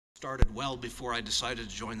started well before I decided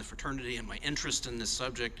to join the fraternity, and my interest in this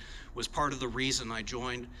subject was part of the reason I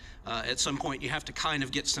joined. At some point, you have to kind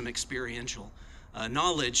of get some experiential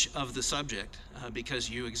knowledge of the subject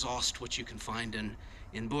because you exhaust what you can find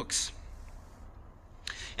in books.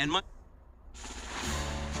 And my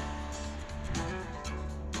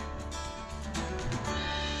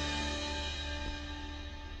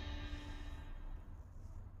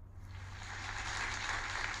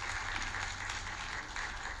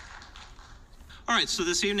All right, so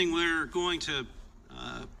this evening we're going to,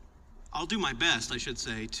 I'll do my best, I should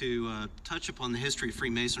say, to touch upon the history of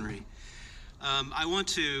Freemasonry. I want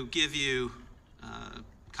to give you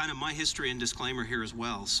kind of my history and disclaimer here as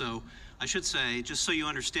well. So I should say, just so you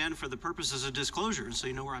understand for the purposes of disclosure, and so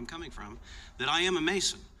you know where I'm coming from, that I am a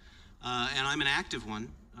Mason, and I'm an active one,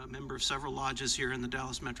 a member of several lodges here in the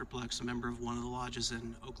Dallas Metroplex, a member of one of the lodges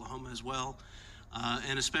in Oklahoma as well,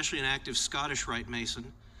 and especially an active Scottish Rite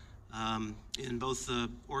Mason. In both the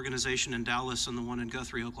organization in Dallas and the one in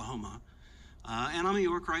Guthrie, Oklahoma. And I'm a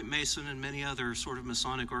York Rite Mason and many other sort of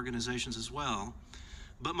Masonic organizations as well.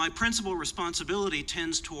 But my principal responsibility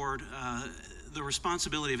tends toward the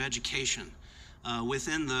responsibility of education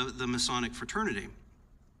within the Masonic fraternity.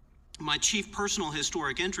 My chief personal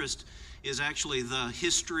historic interest is actually the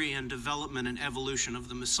history and development and evolution of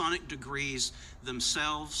the Masonic degrees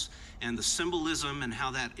themselves and the symbolism and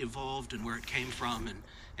how that evolved and where it came from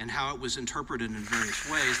and how it was interpreted in various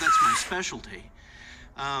ways. That's my specialty.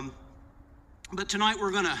 But tonight we're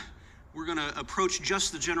gonna approach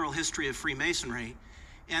just the general history of Freemasonry,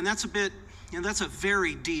 and that's a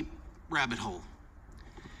very deep rabbit hole.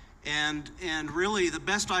 And really the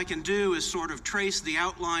best I can do is sort of trace the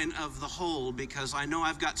outline of the hole, because I know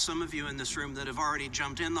I've got some of you in this room that have already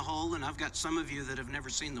jumped in the hole, and I've got some of you that have never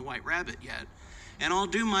seen the White Rabbit yet. And I'll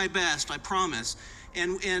do my best, I promise.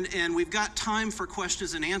 And we've got time for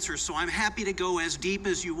questions and answers, so I'm happy to go as deep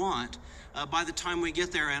as you want by the time we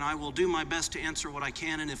get there, and I will do my best to answer what I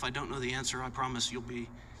can, and if I don't know the answer, I promise you'll be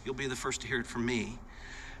the first to hear it from me.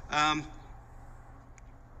 Now,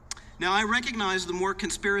 I recognize the more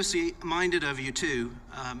conspiracy-minded of you, too,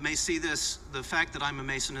 may see the fact that I'm a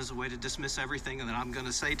Mason, as a way to dismiss everything that I'm going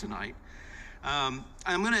to say tonight. I'm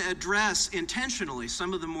going to address intentionally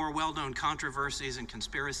some of the more well-known controversies and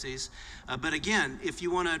conspiracies, but again, if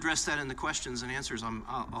you want to address that in the questions and answers,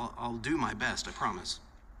 I'll do my best, I promise.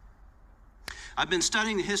 I've been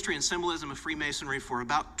studying the history and symbolism of Freemasonry for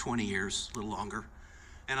about 20 years, a little longer,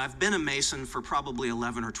 and I've been a Mason for probably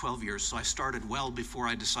 11 or 12 years, so I started well before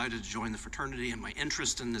I decided to join the fraternity, and my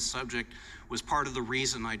interest in this subject was part of the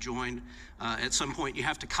reason I joined. At some point, you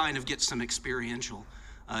have to kind of get some experiential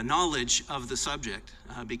knowledge of the subject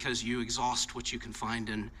because you exhaust what you can find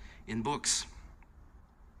in books.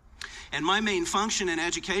 And my main function in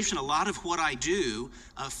education, a lot of what I do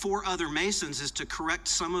for other Masons, is to correct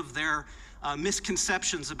some of their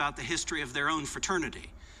misconceptions about the history of their own fraternity.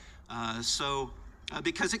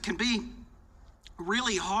 Because it can be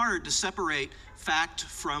really hard to separate fact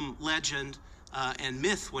from legend and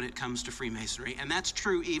myth when it comes to Freemasonry, and that's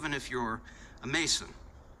true even if you're a Mason.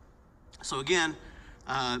 So again,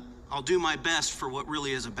 I'll do my best for what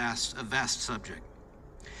really is a vast subject.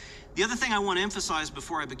 The other thing I want to emphasize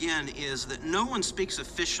before I begin is that no one speaks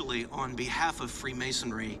officially on behalf of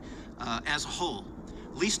Freemasonry as a whole,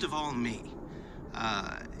 least of all me.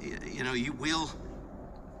 We'll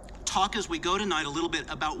talk as we go tonight a little bit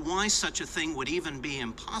about why such a thing would even be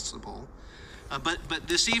impossible, but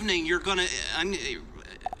this evening you're going to,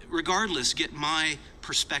 regardless, get my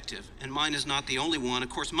perspective, and mine is not the only one. Of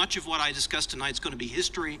course, much of what I discuss tonight is going to be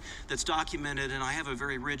history that's documented, and I have a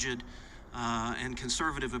very rigid and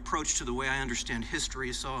conservative approach to the way I understand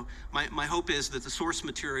history. So my hope is that the source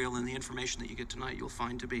material and the information that you get tonight you'll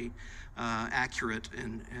find to be accurate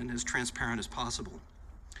and as transparent as possible.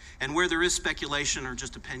 And where there is speculation or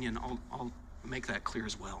just opinion, I'll make that clear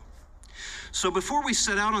as well. So before we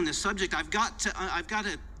set out on this subject, I've got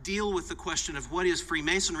to deal with the question of what is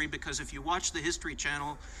Freemasonry, because if you watch the History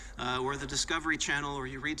Channel or the Discovery Channel, or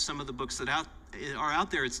you read some of the books that are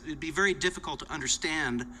out there, it'd be very difficult to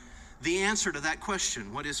understand the answer to that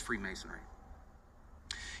question: what is Freemasonry?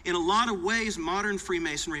 In a lot of ways, modern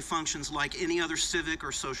Freemasonry functions like any other civic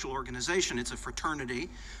or social organization. It's a fraternity,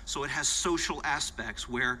 so it has social aspects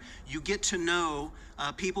where you get to know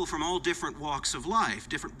people from all different walks of life,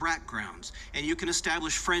 different backgrounds, and you can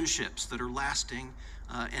establish friendships that are lasting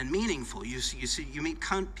and meaningful. You meet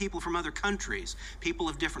people from other countries, people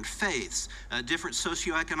of different faiths, different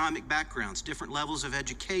socioeconomic backgrounds, different levels of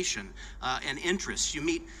education and interests. You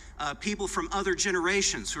meet people from other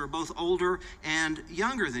generations who are both older and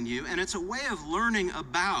younger than you, and it's a way of learning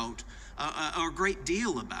about a great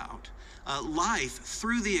deal about life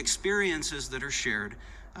through the experiences that are shared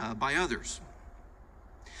by others.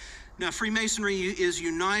 Now, Freemasonry is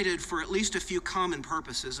united for at least a few common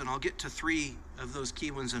purposes, and I'll get to 3 of those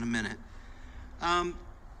key ones in a minute.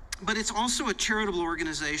 But it's also a charitable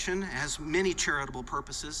organization, has many charitable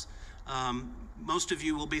purposes. Most of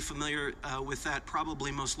you will be familiar with that,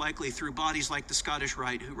 probably most likely through bodies like the Scottish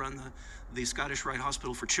Rite, who run the Scottish Rite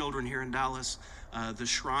Hospital for Children here in Dallas. The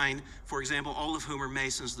Shrine, for example, all of whom are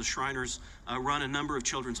Masons. The Shriners run a number of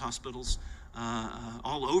children's hospitals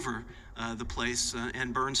all over the place,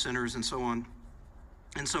 and burn centers and so on.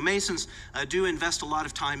 And so Masons do invest a lot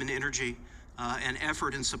of time and energy and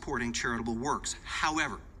effort in supporting charitable works.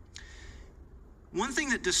 However, one thing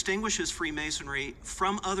that distinguishes Freemasonry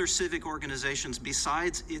from other civic organizations,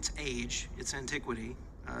 besides its age, its antiquity,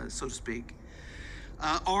 so to speak,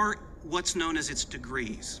 are what's known as its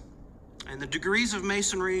degrees. And the degrees of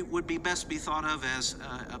Masonry would best be thought of as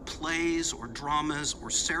plays or dramas or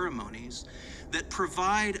ceremonies that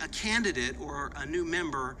provide a candidate or a new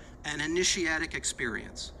member an initiatic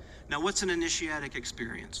experience. Now, what's an initiatic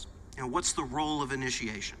experience? And what's the role of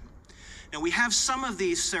initiation? Now, we have some of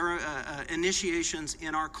these initiations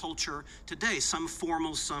in our culture today, some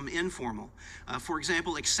formal, some informal. For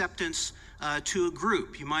example, acceptance to a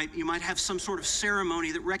group. You might have some sort of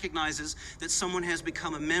ceremony that recognizes that someone has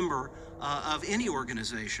become a member of any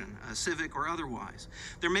organization, civic or otherwise.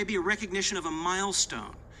 There may be a recognition of a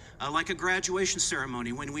milestone, like a graduation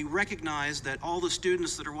ceremony, when we recognize that all the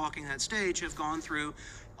students that are walking that stage have gone through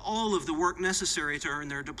all of the work necessary to earn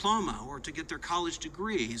their diploma or to get their college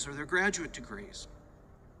degrees or their graduate degrees.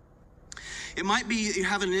 It might be you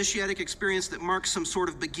have an initiatic experience that marks some sort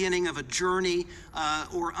of beginning of a journey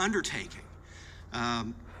or undertaking.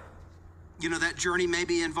 That journey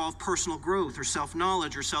maybe involve personal growth or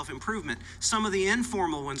self-knowledge or self-improvement. Some of the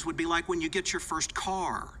informal ones would be like when you get your first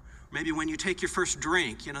car, maybe when you take your first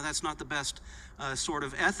drink. That's not the best sort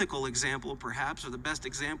of ethical example, perhaps, or the best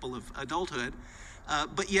example of adulthood.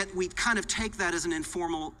 But yet we kind of take that as an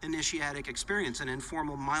informal initiatic experience, an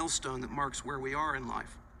informal milestone that marks where we are in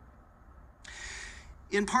life.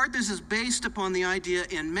 In part, this is based upon the idea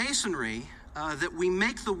in Masonry that we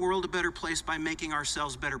make the world a better place by making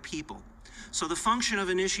ourselves better people. So the function of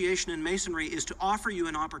initiation in Masonry is to offer you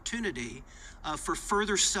an opportunity for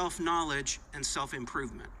further self-knowledge and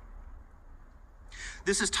self-improvement.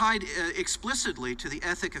 This is tied explicitly to the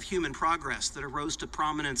ethic of human progress that arose to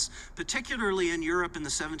prominence, particularly in Europe in the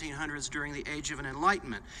 1700s during the Age of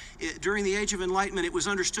Enlightenment. During the Age of Enlightenment, it was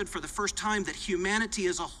understood for the first time that humanity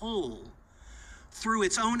as a whole, through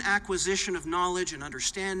its own acquisition of knowledge and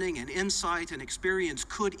understanding and insight and experience,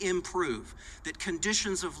 could improve, that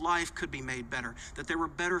conditions of life could be made better, that there were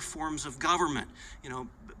better forms of government,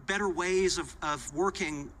 better ways of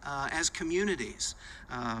working as communities,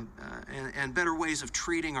 and better ways of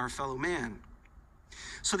treating our fellow man.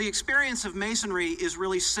 So the experience of Masonry is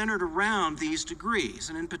really centered around these degrees,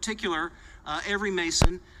 and in particular, every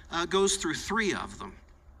Mason goes through 3 of them.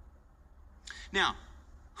 Now,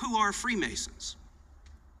 who are Freemasons?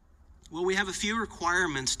 Well, we have a few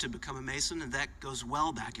requirements to become a Mason, and that goes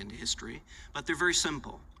well back into history, but they're very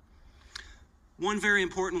simple. One very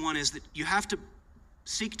important one is that you have to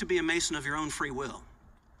seek to be a Mason of your own free will.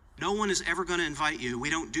 No one is ever going to invite you. We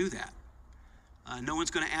don't do that. No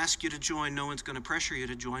one's going to ask you to join. No one's going to pressure you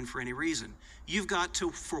to join for any reason. You've got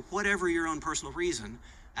to, for whatever your own personal reason,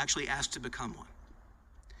 actually ask to become one.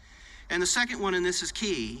 And the second one, and this is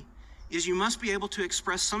key, is you must be able to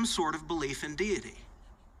express some sort of belief in deity.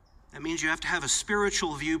 That means you have to have a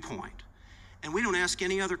spiritual viewpoint. And we don't ask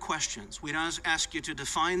any other questions. We don't ask you to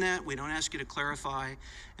define that. We don't ask you to clarify.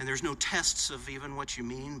 And there's no tests of even what you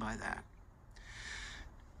mean by that.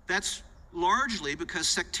 That's largely because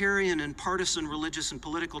sectarian and partisan religious and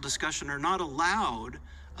political discussion are not allowed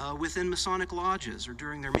within Masonic lodges or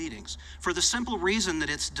during their meetings, for the simple reason that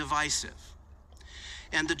it's divisive.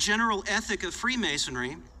 And the general ethic of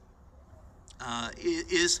Freemasonry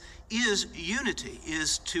is unity,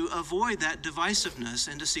 is to avoid that divisiveness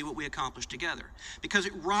and to see what we accomplish together. Because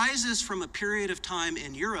it rises from a period of time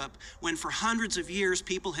in Europe when for hundreds of years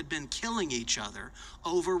people had been killing each other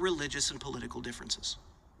over religious and political differences.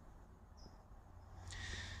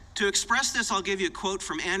 To express this, I'll give you a quote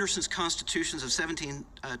from Anderson's Constitutions of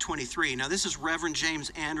 1723. Now, this is Reverend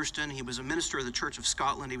James Anderson. He was a minister of the Church of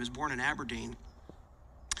Scotland. He was born in Aberdeen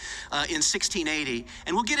in 1680.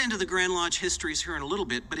 And we'll get into the Grand Lodge histories here in a little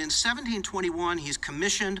bit, but in 1721, he's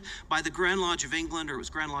commissioned by the Grand Lodge of England, or it was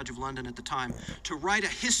Grand Lodge of London at the time, to write a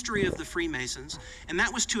history of the Freemasons, and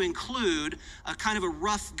that was to include a kind of a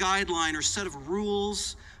rough guideline or set of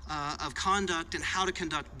rules of conduct and how to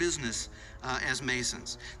conduct business as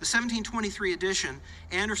Masons. The 1723 edition,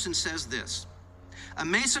 Anderson says this: "A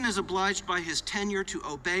Mason is obliged by his tenure to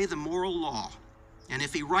obey the moral law, and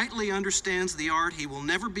if he rightly understands the art, he will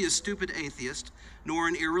never be a stupid atheist nor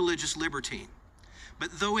an irreligious libertine.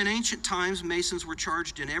 But though in ancient times Masons were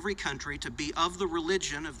charged in every country to be of the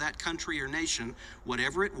religion of that country or nation,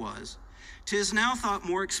 whatever it was, 'tis now thought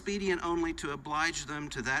more expedient only to oblige them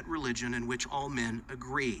to that religion in which all men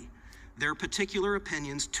agree, their particular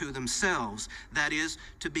opinions to themselves, that is,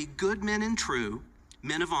 to be good men and true,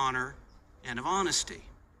 men of honor and of honesty."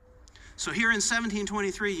 So here in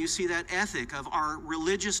 1723, you see that ethic of our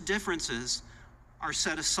religious differences are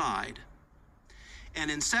set aside. And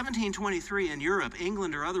in 1723 in Europe,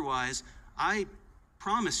 England or otherwise, I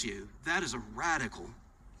promise you, that is a radical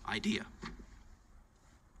idea.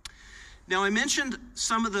 Now, I mentioned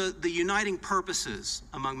some of the uniting purposes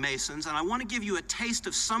among Masons, and I want to give you a taste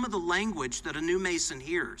of some of the language that a new Mason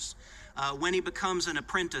hears when he becomes an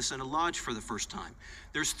apprentice in a lodge for the first time.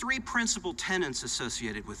 There's three principal tenets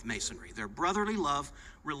associated with Masonry. They're brotherly love,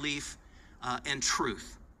 relief, and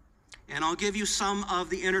truth. And I'll give you some of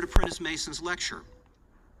the Entered Apprentice Mason's lecture.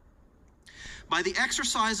 "By the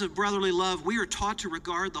exercise of brotherly love, we are taught to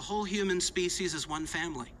regard the whole human species as one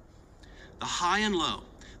family, the high and low,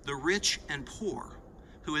 the rich and poor,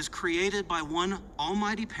 who is created by one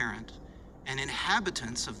almighty parent, and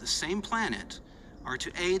inhabitants of the same planet are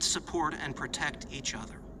to aid, support, and protect each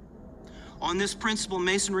other. On this principle,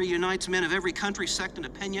 Masonry unites men of every country, sect, and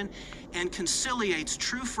opinion, and conciliates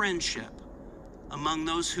true friendship among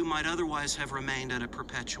those who might otherwise have remained at a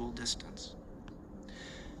perpetual distance."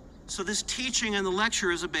 So this teaching and the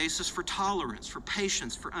lecture is a basis for tolerance, for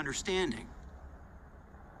patience, for understanding.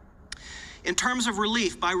 In terms of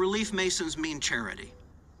relief, by relief, Masons mean charity.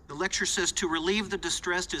 The lecture says to relieve the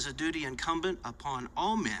distressed is a duty incumbent upon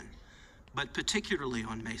all men, but particularly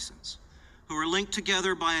on Masons, who are linked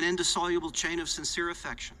together by an indissoluble chain of sincere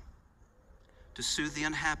affection, to soothe the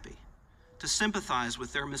unhappy, to sympathize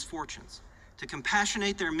with their misfortunes, to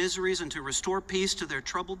compassionate their miseries, and to restore peace to their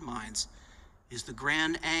troubled minds is the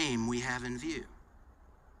grand aim we have in view.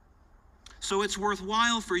 So it's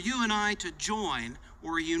worthwhile for you and I to join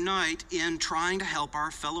or unite in trying to help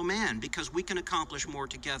our fellow man, because we can accomplish more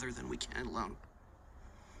together than we can alone.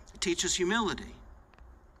 It teaches humility,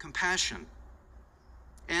 compassion,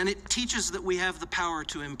 and it teaches that we have the power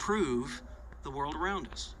to improve the world around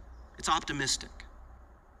us. It's optimistic.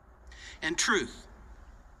 And truth.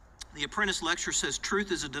 The apprentice lecture says truth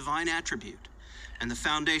is a divine attribute and the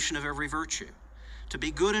foundation of every virtue. To be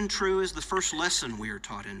good and true is the first lesson we are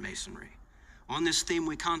taught in Masonry. On this theme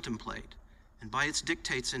we contemplate, and by its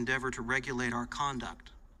dictates endeavor to regulate our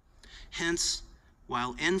conduct. Hence,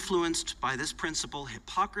 while influenced by this principle,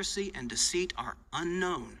 hypocrisy and deceit are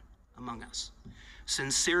unknown among us.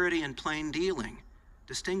 Sincerity and plain dealing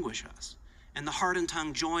distinguish us, and the heart and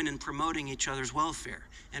tongue join in promoting each other's welfare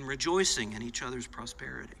and rejoicing in each other's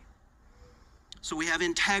prosperity. So we have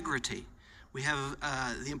integrity, we have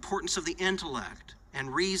the importance of the intellect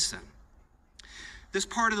and reason. This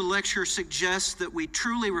part of the lecture suggests that we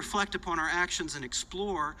truly reflect upon our actions and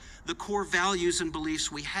explore the core values and beliefs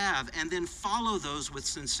we have, and then follow those with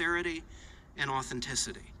sincerity and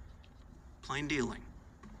authenticity. Plain dealing.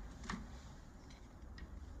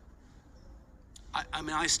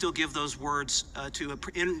 I still give those words to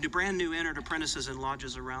brand new entered apprentices in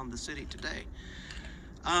lodges around the city today.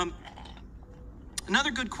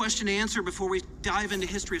 Another good question to answer before we dive into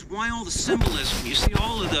history is why all the symbolism? You see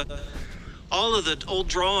all of the old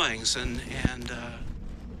drawings and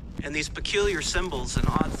these peculiar symbols and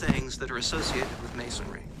odd things that are associated with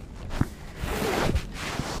Masonry.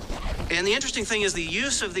 And the interesting thing is the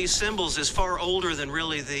use of these symbols is far older than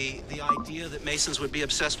really the idea that Masons would be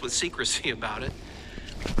obsessed with secrecy about it.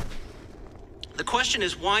 The question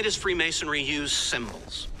is, why does Freemasonry use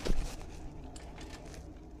symbols?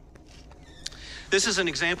 This is an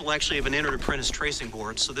example, actually, of an entered apprentice tracing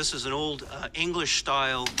board. So this is an old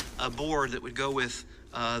English-style board that would go with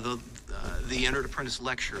the entered apprentice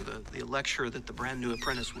lecture, the lecture that the brand new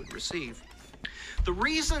apprentice would receive. The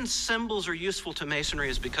reason symbols are useful to Masonry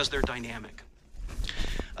is because they're dynamic.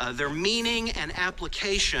 Their meaning and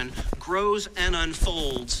application grows and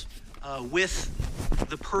unfolds with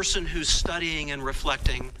the person who's studying and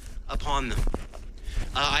reflecting upon them.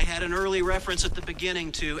 I had an early reference at the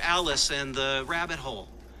beginning to Alice and the rabbit hole,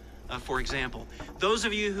 for example. Those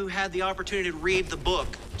of you who had the opportunity to read the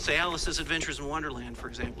book, say Alice's Adventures in Wonderland, for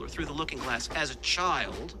example, or Through the Looking Glass, as a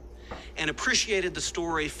child, and appreciated the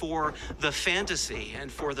story for the fantasy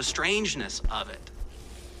and for the strangeness of it,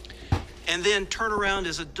 and then turn around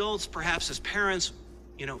as adults, perhaps as parents,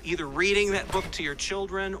 either reading that book to your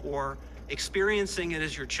children or experiencing it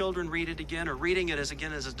as your children read it again or reading it as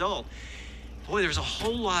adult, boy, there's a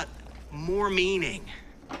whole lot more meaning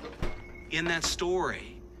in that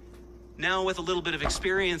story now with a little bit of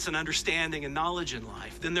experience and understanding and knowledge in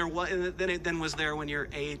life than was there when you're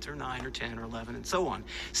 8 or 9 or 10 or 11 and so on.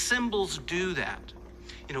 Symbols do that.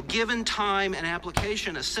 Given time and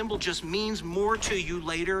application, a symbol just means more to you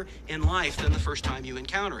later in life than the first time you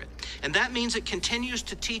encounter it. And that means it continues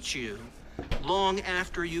to teach you long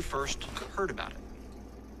after you first heard about it.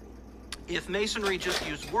 If Masonry just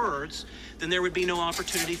used words, then there would be no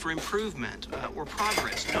opportunity for improvement or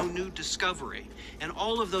progress, no new discovery. And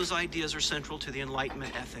all of those ideas are central to the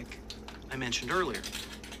Enlightenment ethic I mentioned earlier.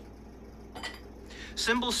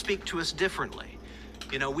 Symbols speak to us differently.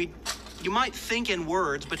 You might think in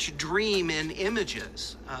words, but you dream in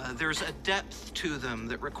images. There's a depth to them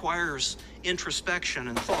that requires introspection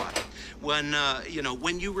and thought.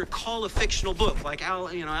 When you recall a fictional book like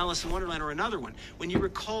Alice in Wonderland or another one, when you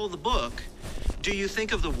recall the book, do you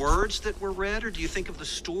think of the words that were read, or do you think of the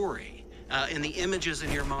story and the images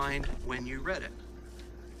in your mind when you read it?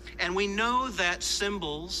 And we know that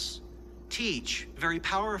symbols teach very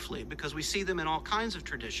powerfully because we see them in all kinds of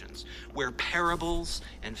traditions where parables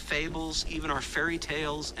and fables, even our fairy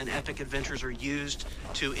tales and epic adventures are used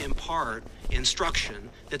to impart instruction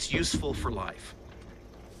that's useful for life.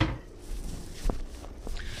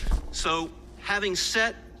 So having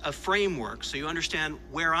set a framework so you understand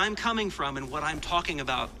where I'm coming from and what I'm talking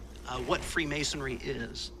about, what Freemasonry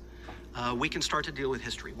is, we can start to deal with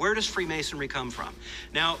history. Where does Freemasonry come from?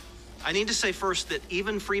 Now, I need to say first that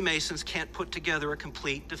even Freemasons can't put together a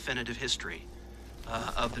complete, definitive history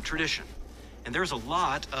of the tradition. And there's a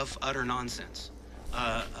lot of utter nonsense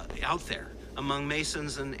out there among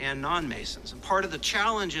Masons and non-Masons. And part of the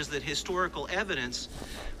challenge is that historical evidence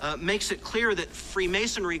makes it clear that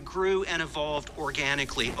Freemasonry grew and evolved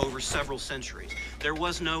organically over several centuries. There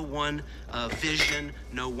was no one vision,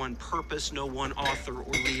 no one purpose, no one author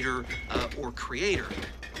or leader or creator.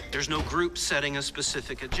 There's no group setting a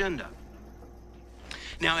specific agenda.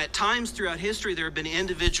 Now, at times throughout history, there have been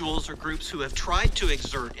individuals or groups who have tried to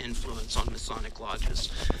exert influence on Masonic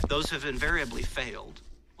lodges. Those have invariably failed.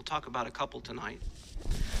 We'll talk about a couple tonight.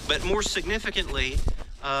 But more significantly,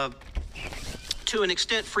 to an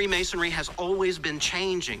extent, Freemasonry has always been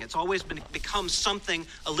changing. It's always become something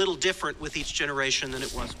a little different with each generation than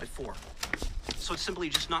it was before. So it's simply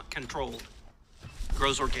just not controlled. It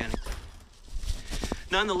grows organically.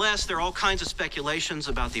 Nonetheless, there are all kinds of speculations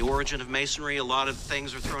about the origin of Masonry. A lot of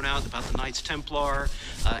things are thrown out about the Knights Templar,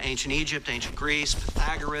 ancient Egypt, ancient Greece,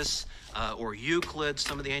 Pythagoras, or Euclid,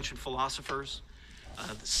 some of the ancient philosophers,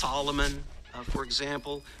 Solomon, for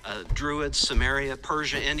example, Druids, Samaria,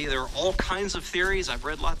 Persia, India. There are all kinds of theories. I've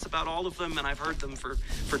read lots about all of them, and I've heard them for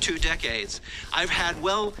 2 decades. I've had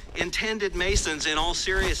well-intended Masons, in all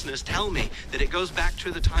seriousness, tell me that it goes back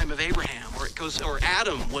to the time of Abraham, or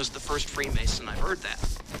Adam was the first Freemason. I've heard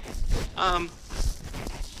that.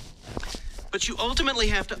 But you ultimately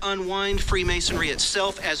have to unwind Freemasonry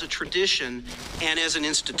itself as a tradition and as an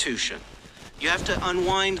institution. You have to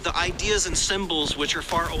unwind the ideas and symbols, which are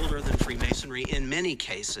far older than Freemasonry in many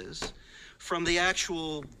cases, from the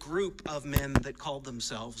actual group of men that called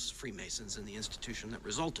themselves Freemasons and the institution that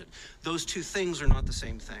resulted. Those two things are not the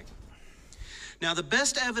same thing. Now, the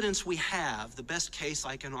best evidence we have, the best case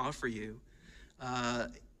I can offer you,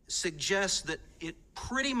 suggests that it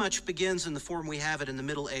pretty much begins in the form we have it in the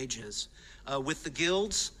Middle Ages, with the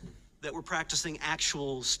guilds that were practicing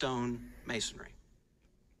actual stone masonry.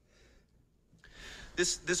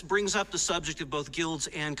 This brings up the subject of both guilds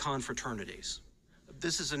and confraternities.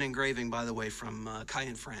 This is an engraving, by the way, from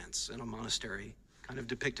Caen, France, in a monastery, kind of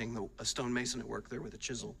depicting a stonemason at work there with a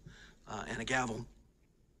chisel and a gavel.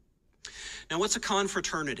 Now, what's a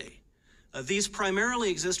confraternity? These primarily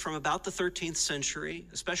exist from about the 13th century,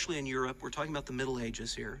 especially in Europe. We're talking about the Middle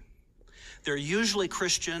Ages here. They're usually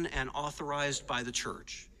Christian and authorized by the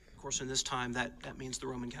church. Of course, in this time, that means the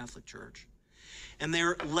Roman Catholic Church. And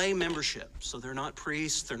they're lay membership, so they're not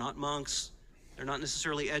priests, they're not monks, they're not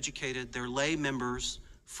necessarily educated, they're lay members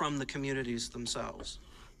from the communities themselves.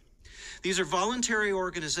 These are voluntary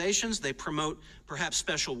organizations. They promote perhaps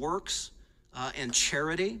special works and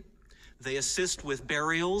charity. They assist with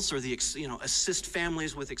burials or assist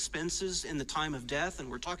families with expenses in the time of death.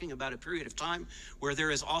 And we're talking about a period of time where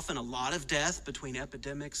there is often a lot of death between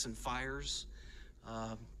epidemics and fires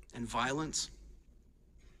and violence.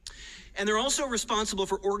 And they're also responsible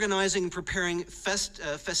for organizing and preparing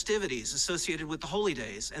festivities associated with the holy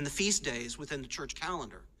days and the feast days within the church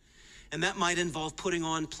calendar. And that might involve putting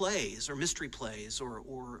on plays or mystery plays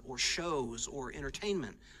or shows or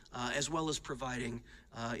entertainment, as well as providing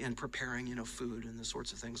and preparing, food and the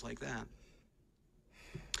sorts of things like that.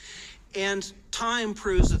 And time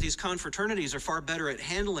proves that these confraternities are far better at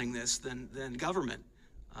handling this than government,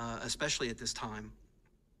 especially at this time.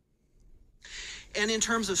 And in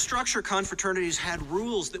terms of structure, confraternities had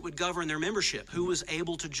rules that would govern their membership, who was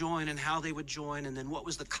able to join and how they would join, and then what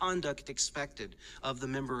was the conduct expected of the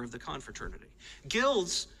member of the confraternity.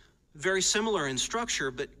 Guilds, very similar in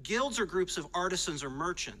structure, but guilds are groups of artisans or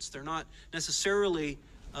merchants. They're not necessarily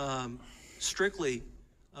strictly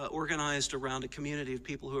organized around a community of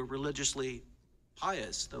people who are religiously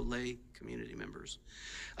pious, though lay community members.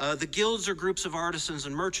 The guilds are groups of artisans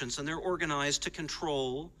and merchants, and they're organized to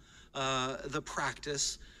control the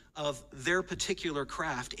practice of their particular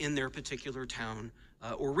craft in their particular town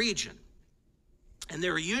or region. And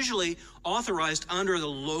they're usually authorized under the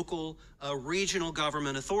local regional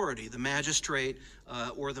government authority, the magistrate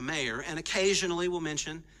or the mayor, and occasionally we'll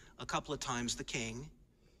mention a couple of times the king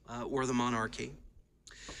or the monarchy.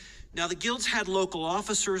 Now, the guilds had local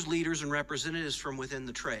officers, leaders, and representatives from within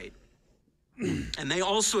the trade. And they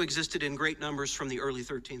also existed in great numbers from the early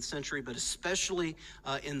 13th century, but especially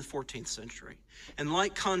in the 14th century. And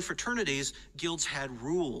like confraternities, guilds had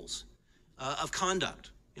rules of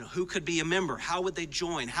conduct. Who could be a member? How would they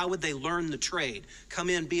join? How would they learn the trade? Come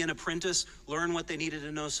in, be an apprentice, learn what they needed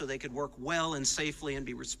to know so they could work well and safely and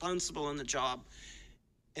be responsible in the job.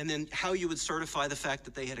 And then how you would certify the fact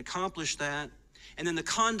that they had accomplished that. And then the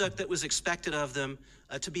conduct that was expected of them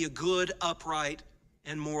to be a good, upright,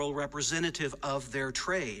 and moral representative of their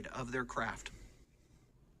trade, of their craft.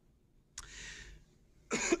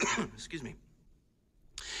 Excuse me.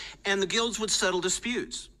 And the guilds would settle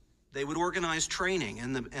disputes. They would organize training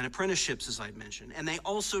and apprenticeships, as I'd mentioned. And they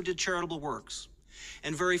also did charitable works,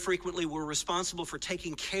 and very frequently were responsible for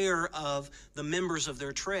taking care of the members of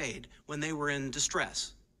their trade when they were in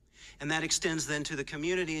distress. And that extends then to the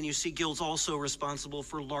community, and you see guilds also responsible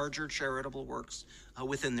for larger charitable works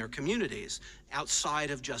within their communities, outside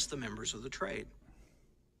of just the members of the trade.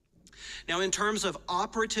 Now, in terms of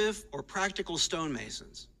operative or practical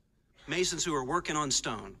stonemasons, masons who are working on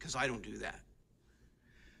stone, because I don't do that.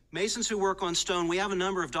 Masons who work on stone, we have a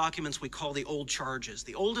number of documents we call the old charges.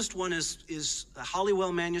 The oldest one is the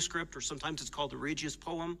Halliwell manuscript, or sometimes it's called the Regius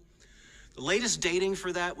Poem. The latest dating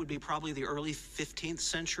for that would be probably the early 15th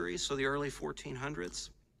century, so the early 1400s.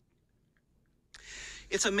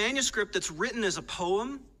 It's a manuscript that's written as a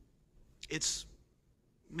poem. It's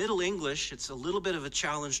Middle English. It's a little bit of a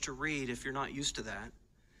challenge to read if you're not used to that.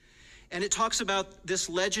 And it talks about this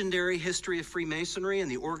legendary history of Freemasonry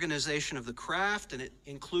and the organization of the craft, and it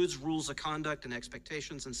includes rules of conduct and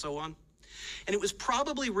expectations and so on. And it was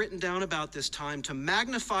probably written down about this time to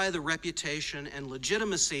magnify the reputation and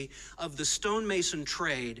legitimacy of the stonemason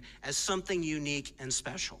trade as something unique and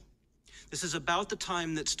special. This is about the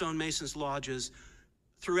time that stonemasons' lodges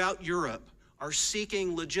throughout Europe are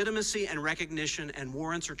seeking legitimacy and recognition and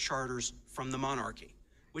warrants or charters from the monarchy,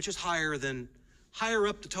 which is higher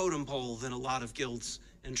up the totem pole than a lot of guilds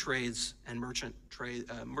and trades and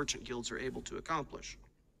merchant guilds are able to accomplish.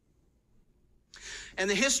 And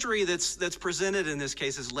the history that's presented in this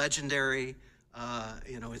case is legendary.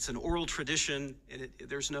 It's an oral tradition, and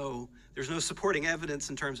there's no supporting evidence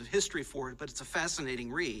in terms of history for it, but it's a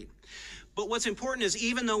fascinating read. But what's important is,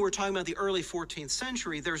 even though we're talking about the early 14th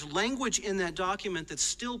century, there's language in that document that's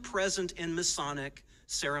still present in Masonic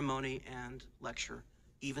ceremony and lecture,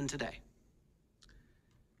 even today.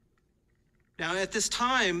 Now, at this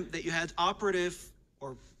time that you had operative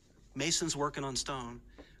or masons working on stone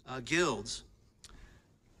guilds,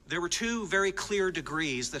 there were two very clear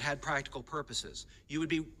degrees that had practical purposes. You would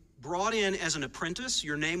be brought in as an apprentice.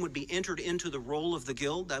 Your name would be entered into the roll of the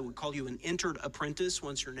guild. That would call you an entered apprentice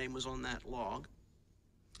once your name was on that log.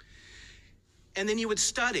 And then you would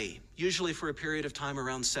study, usually for a period of time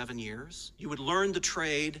around 7 years. You would learn the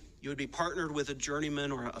trade. You would be partnered with a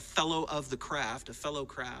journeyman or a fellow of the craft,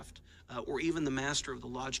 or even the master of the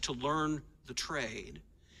lodge to learn the trade.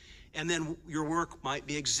 And then your work might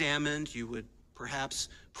be examined. You would perhaps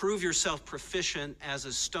prove yourself proficient as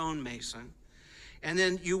a stonemason, and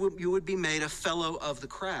then you would be made a fellow of the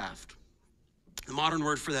craft. The modern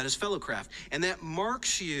word for that is fellowcraft, and that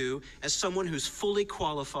marks you as someone who's fully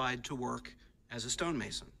qualified to work as a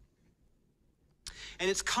stonemason. And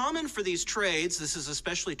it's common for these trades, this is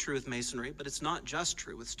especially true with masonry, but it's not just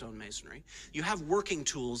true with stonemasonry. You have working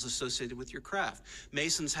tools associated with your craft.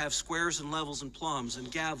 Masons have squares and levels and plumbs and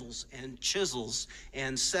gavels and chisels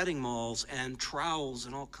and setting mauls and trowels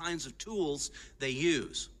and all kinds of tools they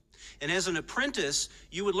use. And as an apprentice,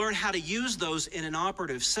 you would learn how to use those in an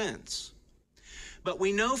operative sense. But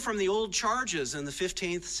we know from the old charges in the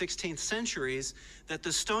 15th, 16th centuries that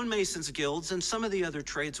the stonemasons guilds, and some of the other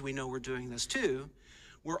trades we know were doing this too,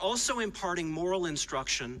 were also imparting moral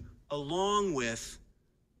instruction along with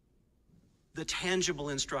the tangible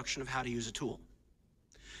instruction of how to use a tool.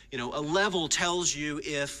 You know, a level tells you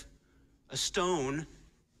if a stone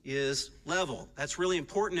is level. That's really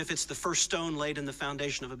important if it's the first stone laid in the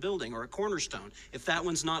foundation of a building, or a cornerstone. If that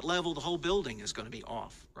one's not level, the whole building is going to be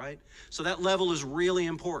off, right? So that level is really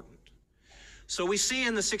important. So we see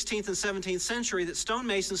in the 16th and 17th century that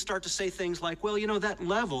stonemasons start to say things like, well, you know, that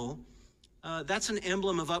level, that's an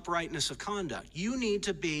emblem of uprightness of conduct. You need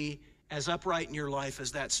to be as upright in your life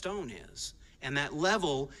as that stone is. And that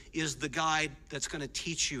level is the guide that's going to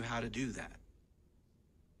teach you how to do that.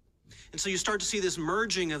 And so you start to see this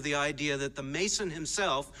merging of the idea that the mason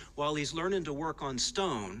himself, while he's learning to work on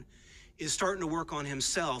stone, is starting to work on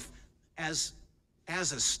himself as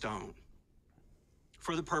a stone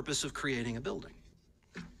for the purpose of creating a building.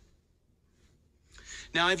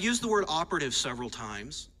 Now, I've used the word operative several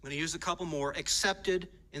times. I'm going to use a couple more. Accepted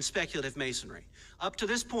and speculative masonry. Up to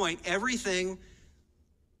this point, everything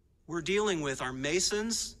we're dealing with are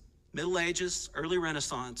masons, Middle Ages, early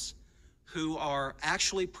Renaissance, who are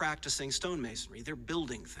actually practicing stonemasonry. They're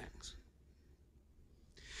building things.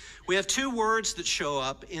 We have two words that show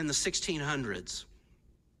up in the 1600s.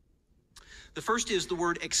 The first is the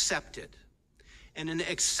word accepted. And an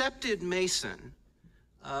accepted mason,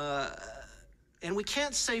 and we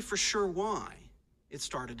can't say for sure why it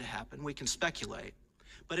started to happen. We can speculate.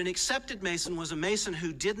 But an accepted mason was a mason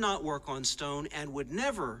who did not work on stone and would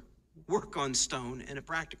never work on stone in a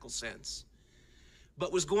practical sense,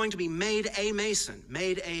 but was going to be made a mason,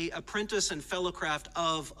 made a apprentice and fellowcraft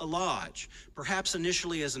of a lodge, perhaps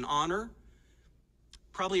initially as an honor.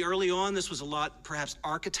 Probably early on, this was a lot, perhaps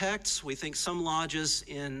architects. We think some lodges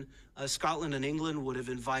in Scotland and England would have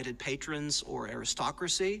invited patrons or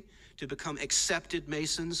aristocracy to become accepted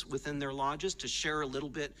masons within their lodges, to share a little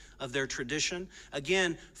bit of their tradition.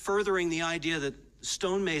 Again, furthering the idea that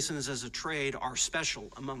stonemasons as a trade are special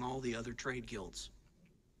among all the other trade guilds.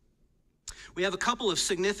 We have a couple of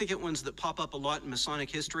significant ones that pop up a lot in Masonic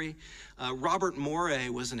history. Robert Moray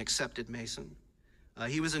was an accepted Mason.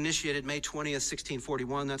 He was initiated May 20th,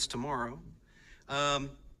 1641, that's tomorrow,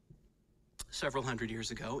 several hundred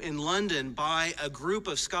years ago, in London by a group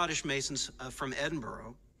of Scottish Masons from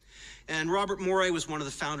Edinburgh. And Robert Moray was one of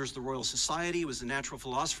the founders of the Royal Society. He was a natural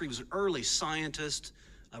philosopher. He was an early scientist,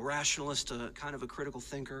 a rationalist, kind of a critical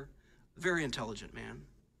thinker, very intelligent man.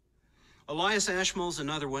 Elias Ashmole's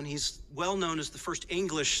another one. He's well known as the first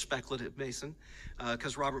English speculative Mason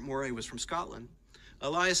because Robert Moray was from Scotland.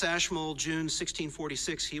 Elias Ashmole, June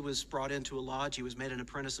 1646, he was brought into a lodge. He was made an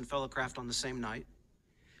apprentice and fellowcraft on the same night.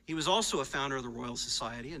 He was also a founder of the Royal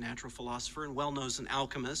Society, a natural philosopher, and well known as an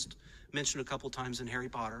alchemist, mentioned a couple times in Harry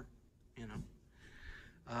Potter, you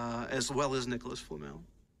know, as well as Nicholas Flamel.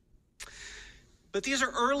 But these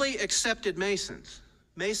are early accepted Masons,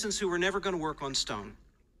 Masons who were never going to work on stone.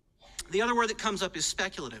 The other word that comes up is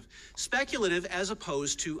speculative. Speculative as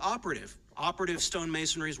opposed to operative. Operative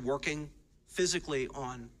stonemasonry is working physically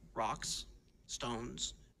on rocks,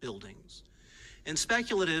 stones, buildings. And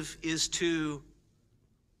speculative is to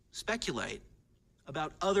speculate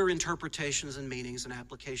about other interpretations and meanings and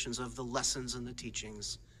applications of the lessons and the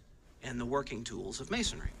teachings and the working tools of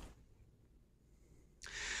masonry.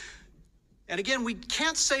 And again, we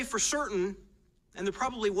can't say for certain, and there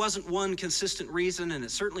probably wasn't one consistent reason, and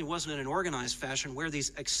it certainly wasn't in an organized fashion, where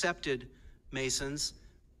these accepted Masons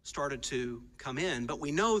started to come in, but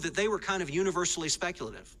we know that they were kind of universally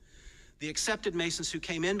speculative. The accepted Masons who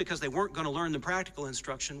came in because they weren't going to learn the practical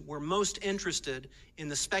instruction were most interested in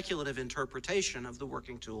the speculative interpretation of the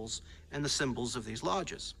working tools and the symbols of these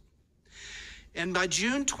lodges. And by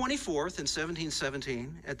June 24th in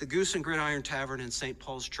 1717, at the Goose and Gridiron Tavern in St.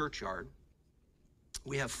 Paul's Churchyard,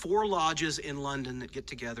 we have 4 lodges in London that get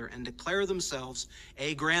together and declare themselves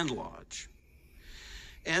a Grand Lodge.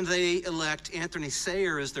 And they elect Anthony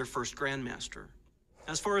Sayer as their first Grand Master.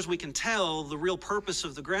 As far as we can tell, the real purpose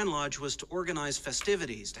of the Grand Lodge was to organize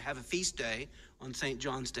festivities, to have a feast day on St.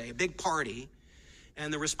 John's Day, a big party.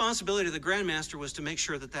 And the responsibility of the Grand Master was to make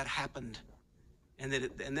sure that that happened and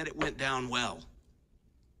that it went down well.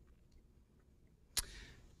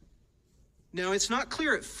 Now, it's not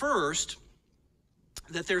clear at first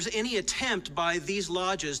that there's any attempt by these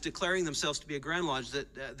lodges declaring themselves to be a Grand Lodge,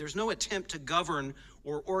 that there's no attempt to govern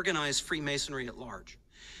or organize Freemasonry at large.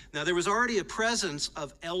 Now, there was already a presence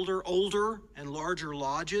of older and larger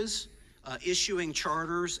lodges issuing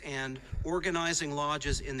charters and organizing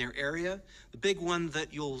lodges in their area. The big one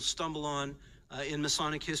that you'll stumble on in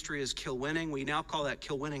Masonic history is Kilwinning. We now call that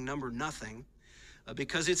Kilwinning number nothing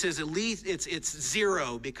because it's as elite, it's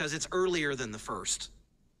zero because it's earlier than the first.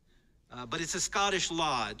 But it's a Scottish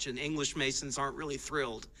lodge, and English Masons aren't really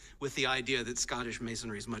thrilled with the idea that Scottish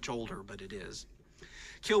Masonry is much older, but it is.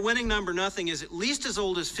 Kilwinning number nothing is at least as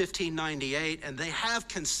old as 1598, and they have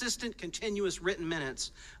consistent, continuous written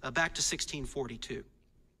minutes back to 1642.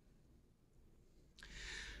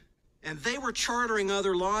 And they were chartering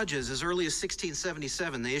other lodges as early as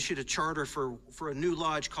 1677. They issued a charter for a new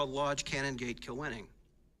lodge called Lodge Canongate Kilwinning.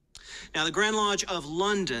 Now, the Grand Lodge of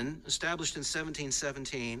London, established in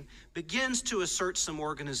 1717, begins to assert some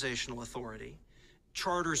organizational authority,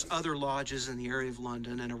 charters other lodges in the area of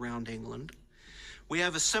London and around England. We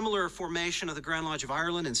have a similar formation of the Grand Lodge of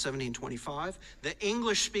Ireland in 1725. The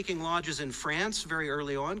English-speaking lodges in France very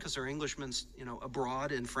early on, because there are Englishmen,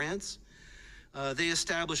 abroad in France. They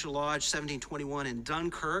establish a lodge 1721 in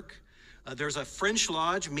Dunkirk. There's a French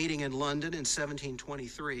lodge meeting in London in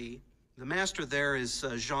 1723. The master there is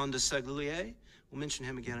Jean de Seglier. We'll mention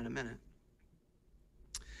him again in a minute.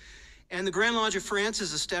 And the Grand Lodge of France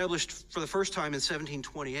is established for the first time in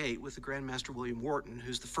 1728 with the Grand Master William Wharton,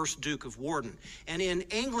 who's the first Duke of Wharton. And in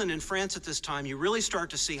England and France at this time, you really start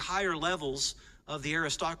to see higher levels of the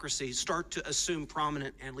aristocracy start to assume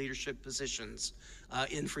prominent and leadership positions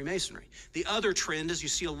in Freemasonry. The other trend is you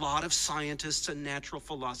see a lot of scientists and natural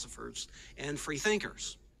philosophers and free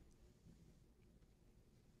thinkers.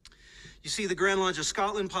 You see the Grand Lodge of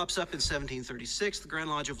Scotland pops up in 1736. The Grand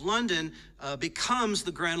Lodge of London becomes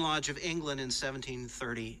the Grand Lodge of England in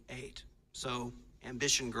 1738. So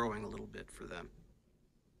ambition growing a little bit for them.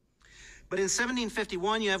 But in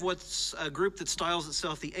 1751, you have what's a group that styles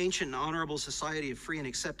itself the Ancient and Honorable Society of Free and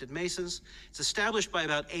Accepted Masons. It's established by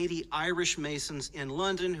about 80 Irish Masons in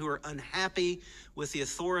London who are unhappy with the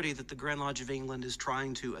authority that the Grand Lodge of England is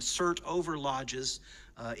trying to assert over lodges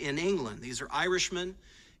in England. These are Irishmen.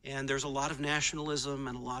 And there's a lot of nationalism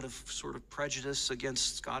and a lot of sort of prejudice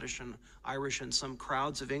against Scottish and Irish in some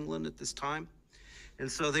crowds of England at this time.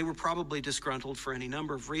 And so they were probably disgruntled for any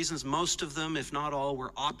number of reasons. Most of them, if not all,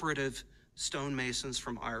 were operative stonemasons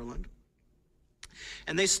from Ireland.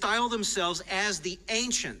 And they style themselves as the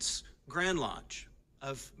Ancients Grand Lodge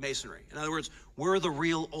of Masonry. In other words, we're the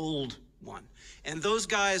real old one. And those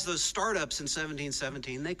guys, those startups in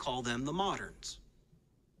 1717, they call them the Moderns.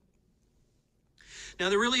 Now,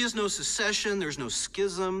 there really is no secession, there's no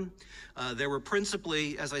schism. There were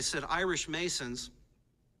principally, as I said, Irish Masons,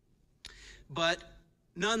 but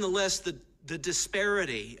nonetheless, the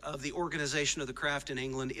disparity of the organization of the craft in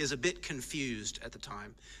England is a bit confused at the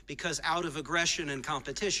time, because out of aggression and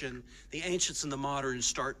competition, the Ancients and the Moderns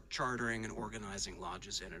start chartering and organizing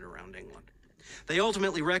lodges in and around England. They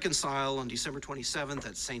ultimately reconcile on December 27th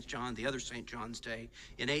at St. John, the other St. John's Day,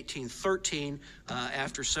 in 1813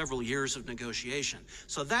 after several years of negotiation.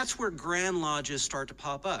 So that's where Grand Lodges start to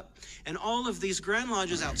pop up. And all of these Grand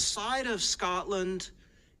Lodges outside of Scotland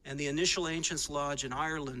and the initial Ancients Lodge in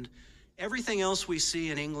Ireland, everything else we see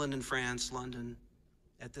in England and France, London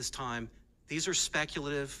at this time, these are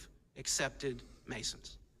speculative, accepted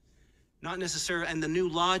Masons. Not necessarily, and the new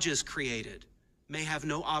lodges created may have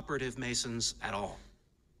no operative Masons at all.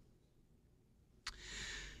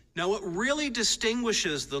 Now, what really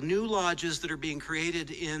distinguishes the new lodges that are being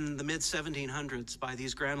created in the mid-1700s by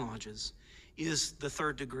these Grand Lodges is the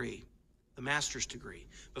third degree, the master's degree.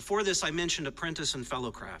 Before this, I mentioned apprentice and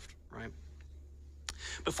fellowcraft, right?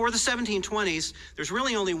 Before the 1720s, there's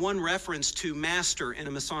really only one reference to master in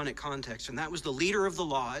a Masonic context, and that was the leader of the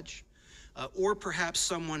lodge, or perhaps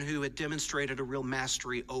someone who had demonstrated a real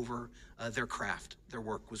mastery over their craft. Their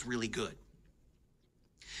work was really good.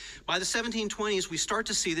 By the 1720s, we start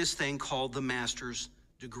to see this thing called the master's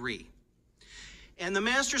degree. And the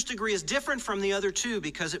master's degree is different from the other two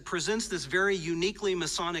because it presents this very uniquely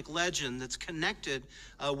Masonic legend that's connected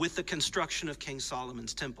with the construction of King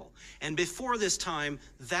Solomon's temple. And before this time,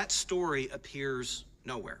 that story appears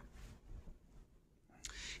nowhere.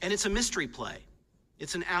 And it's a mystery play.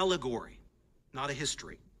 It's an allegory, not a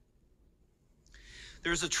history.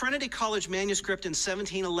 There's a Trinity College manuscript in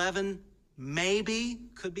 1711, maybe,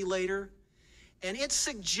 could be later, and it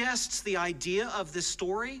suggests the idea of this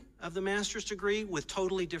story of the master's degree with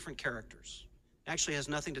totally different characters. It actually has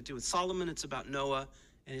nothing to do with Solomon. It's about Noah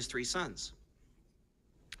and his 3 sons.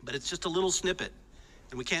 But it's just a little snippet,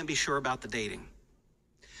 and we can't be sure about the dating.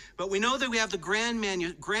 But we know that we have the Graham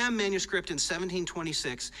manuscript in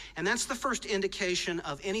 1726, and that's the first indication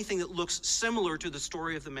of anything that looks similar to the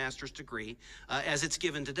story of the master's degree as it's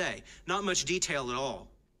given today. Not much detail at all.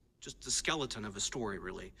 just the skeleton of a story,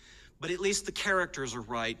 really. But at least the characters are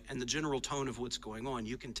right and the general tone of what's going on.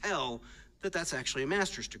 You can tell that that's actually a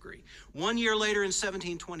master's degree. 1 year later, in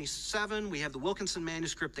 1727, we have the Wilkinson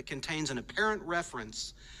manuscript that contains an apparent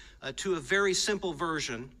reference to a very simple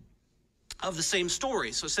version of the same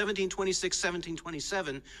story. So 1726,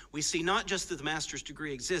 1727, we see not just that the master's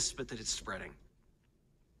degree exists, but that it's spreading.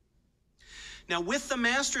 Now, with the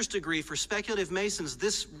master's degree for speculative Masons,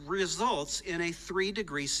 this results in a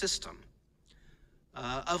 3-degree system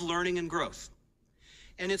of learning and growth.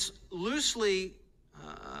 And it's loosely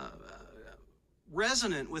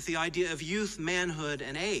resonant with the idea of youth, manhood,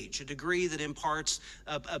 and age, a degree that imparts,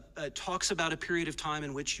 talks about a period of time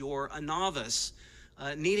in which you're a novice,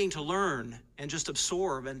 needing to learn and just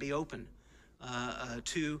absorb and be open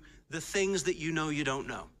to the things that you know you don't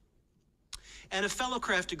know. And a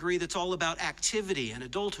fellowcraft degree that's all about activity and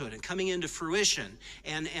adulthood and coming into fruition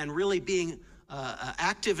and really being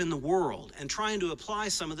active in the world and trying to apply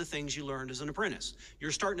some of the things you learned as an apprentice.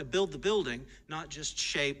 You're starting to build the building, not just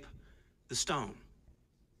shape the stone.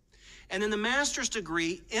 And then the master's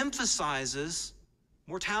degree emphasizes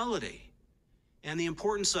mortality and the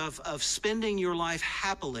importance of spending your life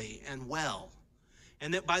happily and well.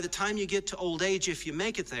 And that by the time you get to old age, if you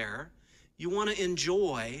make it there, you want to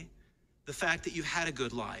enjoy the fact that you've had a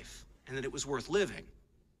good life and that it was worth living.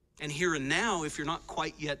 And here and now, if you're not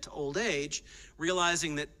quite yet to old age,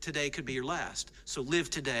 realizing that today could be your last. So live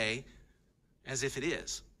today as if it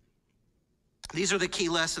is. These are the key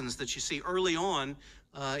lessons that you see early on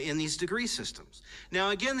in these degree systems.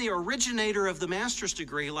 Now, again, the originator of the master's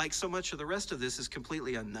degree, like so much of the rest of this, is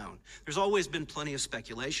completely unknown. There's always been plenty of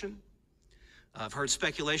speculation. I've heard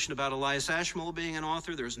speculation about Elias Ashmole being an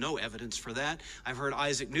author. There's no evidence for that. I've heard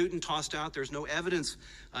Isaac Newton tossed out. There's no evidence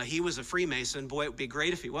he was a Freemason. Boy, it would be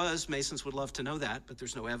great if he was. Masons would love to know that, but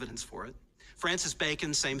there's no evidence for it. Francis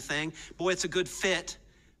Bacon, same thing. Boy, it's a good fit.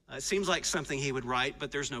 It seems like something he would write,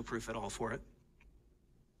 but there's no proof at all for it.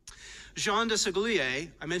 Jean de Ségulier,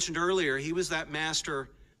 I mentioned earlier, he was that master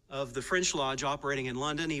of the French Lodge operating in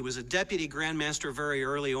London. He was a deputy Grand Master very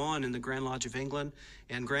early on in the Grand Lodge of England,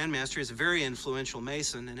 and Grand Master is a very influential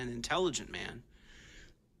Mason and an intelligent man.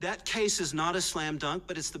 That case is not a slam dunk,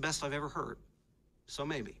 but it's the best I've ever heard. So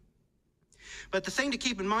maybe. But the thing to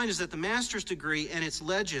keep in mind is that the master's degree and its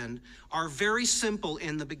legend are very simple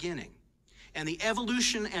in the beginning. And the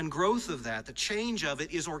evolution and growth of that, the change of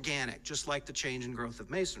it, is organic, just like the change and growth of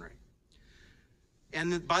Masonry.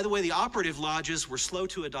 And by the way, the operative lodges were slow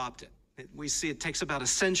to adopt it. We see it takes about a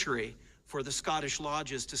century for the Scottish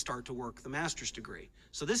lodges to start to work the master's degree.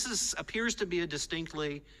 So this appears to be a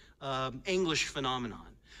distinctly English phenomenon.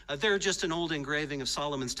 They're just an old engraving of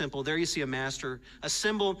Solomon's Temple. There you see a master, a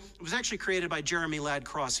symbol. It was actually created by Jeremy Ladd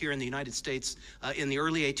Cross here in the United States in the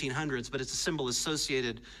early 1800s, but it's a symbol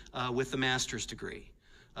associated with the master's degree.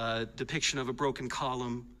 Depiction of a broken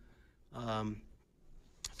column,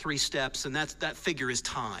 3 steps, and that figure is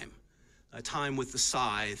time. Time with the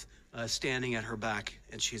scythe standing at her back,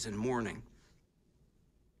 and she's in mourning.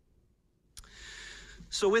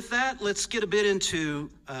 So with that, let's get a bit into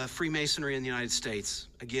Freemasonry in the United States.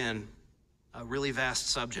 Again, a really vast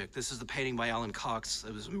subject. This is the painting by Alan Cox.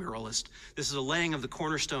 It was a muralist. This is a laying of the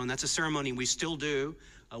cornerstone. That's a ceremony we still do.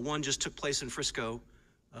 One just took place in Frisco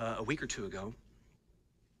a week or 2 ago.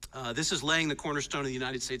 This is laying the cornerstone of the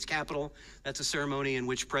United States Capitol. That's a ceremony in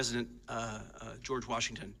which President George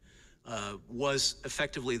Washington was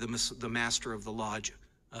effectively the master of the lodge,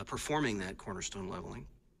 performing that cornerstone leveling.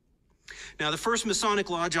 Now, the first Masonic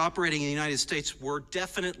lodge operating in the United States were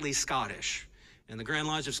definitely Scottish, and the Grand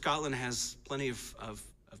Lodge of Scotland has plenty of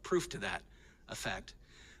proof to that effect.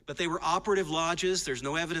 But they were operative lodges. There's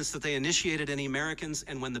no evidence that they initiated any Americans.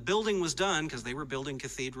 And when the building was done, because they were building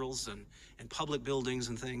cathedrals and public buildings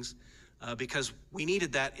and things, because we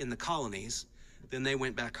needed that in the colonies, then they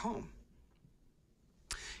went back home.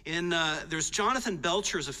 There's Jonathan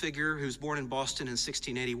Belcher, as a figure who's born in Boston in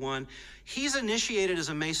 1681. He's initiated as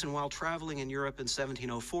a Mason while traveling in Europe in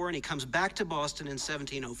 1704, and he comes back to Boston in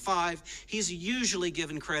 1705. He's usually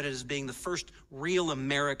given credit as being the first real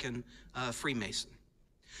American Freemason.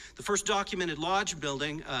 The first documented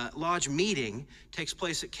lodge meeting takes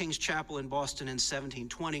place at King's Chapel in Boston in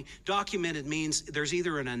 1720. Documented means there's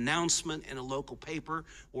either an announcement in a local paper,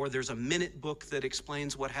 or there's a minute book that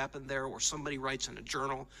explains what happened there, or somebody writes in a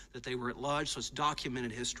journal that they were at lodge, so it's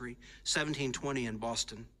documented history, 1720 in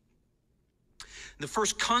Boston. The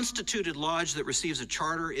first constituted lodge that receives a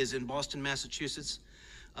charter is in Boston, Massachusetts,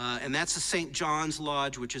 and that's the St. John's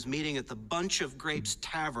Lodge, which is meeting at the Bunch of Grapes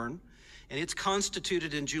Tavern. And it's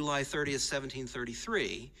constituted in July 30th,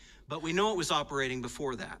 1733, but we know it was operating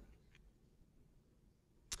before that.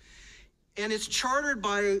 And it's chartered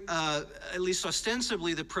by, at least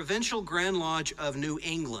ostensibly, the Provincial Grand Lodge of New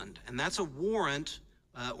England. And that's a warrant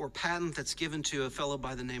or patent that's given to a fellow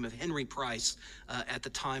by the name of Henry Price at the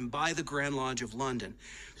time by the Grand Lodge of London.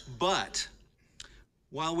 But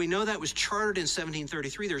while we know that was chartered in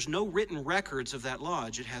 1733, there's no written records of that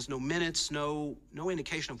lodge. It has no minutes, no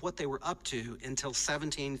indication of what they were up to until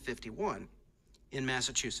 1751 in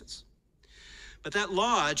Massachusetts. But that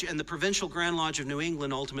lodge and the Provincial Grand Lodge of New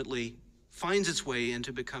England ultimately finds its way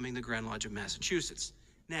into becoming the Grand Lodge of Massachusetts.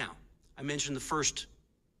 Now, I mentioned the first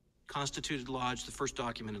constituted lodge, the first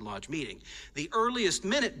documented lodge meeting. The earliest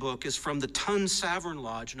minute book is from the Tun Savern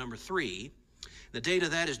Lodge, number 3. The date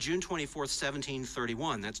of that is June 24th,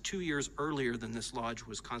 1731. That's 2 years earlier than this lodge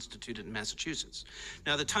was constituted in Massachusetts.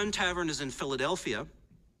 Now, the Tun Tavern is in Philadelphia.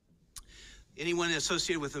 Anyone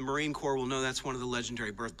associated with the Marine Corps will know that's one of the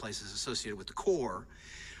legendary birthplaces associated with the Corps.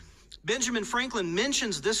 Benjamin Franklin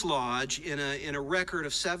mentions this lodge in a record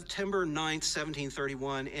of September 9th,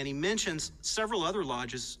 1731, and he mentions several other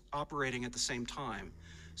lodges operating at the same time.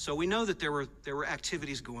 So we know that there were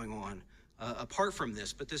activities going on apart from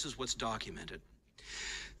this, but this is what's documented.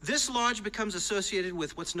 This lodge becomes associated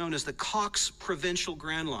with what's known as the Cox Provincial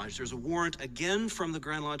Grand Lodge. There's a warrant again from the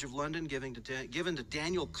Grand Lodge of London given to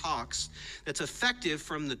Daniel Cox that's effective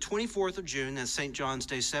from the 24th of June, that's St. John's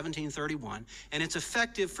Day, 1731, and it's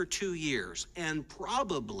effective for 2 years. And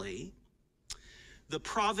probably the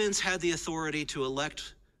province had the authority to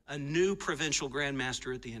elect a new provincial Grand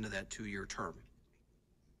Master at the end of that 2-year term.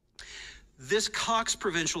 This Cox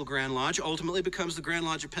Provincial Grand Lodge ultimately becomes the Grand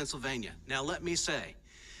Lodge of Pennsylvania. Now, let me say,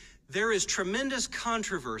 there is tremendous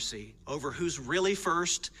controversy over who's really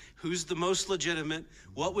first, who's the most legitimate,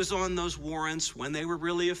 what was on those warrants, when they were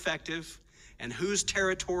really effective, and whose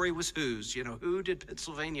territory was whose. You know, who did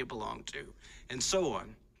Pennsylvania belong to, and so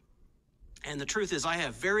on. And the truth is, I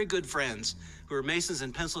have very good friends who are Masons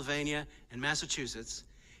in Pennsylvania and Massachusetts,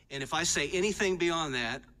 and if I say anything beyond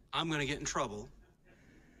that, I'm going to get in trouble.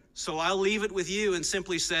 So I'll leave it with you and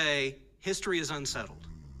simply say, history is unsettled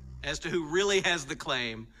as to who really has the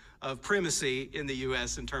claim of primacy in the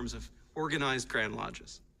U.S. in terms of organized Grand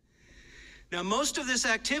Lodges. Now, most of this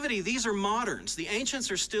activity, these are moderns. The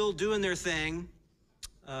ancients are still doing their thing,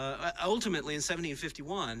 ultimately in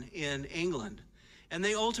 1751 in England. And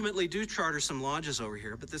they ultimately do charter some lodges over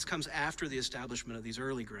here, but this comes after the establishment of these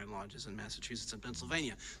early Grand Lodges in Massachusetts and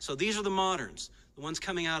Pennsylvania. So these are the moderns, the ones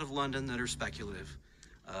coming out of London that are speculative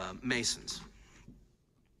Masons.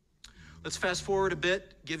 Let's fast forward a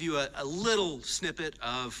bit, give you a little snippet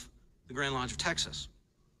of the Grand Lodge of Texas.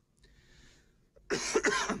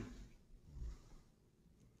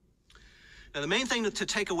 Now, the main thing to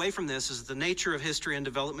take away from this is the nature of history and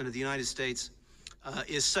development of the United States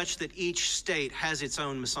is such that each state has its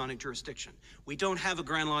own Masonic jurisdiction. We don't have a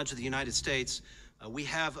Grand Lodge of the United States. We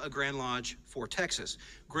have a Grand Lodge for Texas.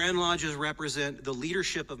 Grand Lodges represent the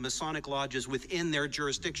leadership of Masonic lodges within their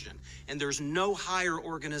jurisdiction, and there's no higher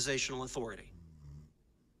organizational authority.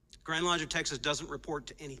 Grand Lodge of Texas doesn't report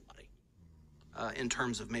to anybody in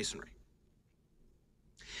terms of Masonry.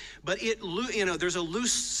 But there's a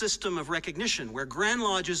loose system of recognition where Grand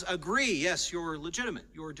Lodges agree, yes, you're legitimate,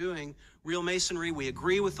 you're doing real Masonry, we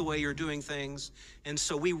agree with the way you're doing things, and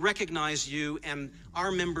so we recognize you, and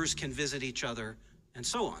our members can visit each other, and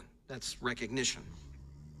so on. That's recognition.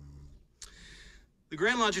 The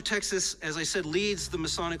Grand Lodge of Texas, as I said, leads the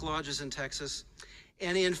Masonic lodges in Texas.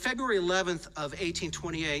 And in February 11th of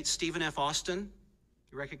 1828, Stephen F. Austin,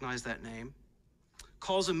 you recognize that name,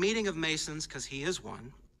 calls a meeting of Masons, because he is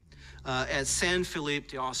one, at San Felipe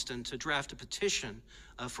de Austin to draft a petition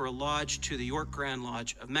for a lodge to the York Grand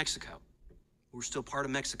Lodge of Mexico. We're still part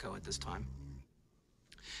of Mexico at this time.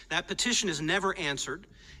 That petition is never answered.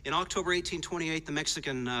 In October 1828, the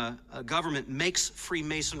Mexican government makes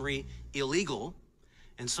Freemasonry illegal,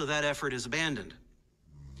 and so that effort is abandoned.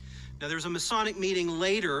 Now, there's a Masonic meeting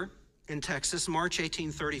later in Texas, March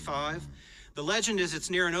 1835. The legend is it's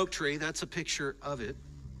near an oak tree. That's a picture of it.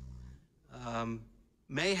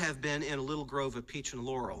 May have been in a little grove of peach and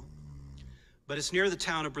laurel, but it's near the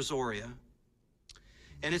town of Brazoria,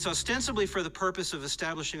 and it's ostensibly for the purpose of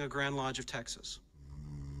establishing a Grand Lodge of Texas.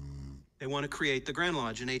 They want to create the Grand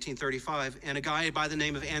Lodge in 1835, and a guy by the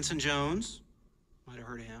name of Anson Jones, might have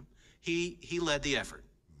heard of him, he led the effort.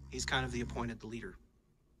 He's kind of the appointed leader.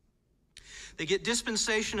 They get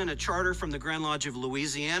dispensation and a charter from the Grand Lodge of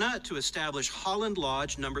Louisiana to establish Holland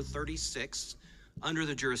Lodge number 36 under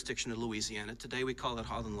the jurisdiction of Louisiana. Today we call it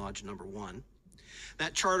Holland Lodge number 1.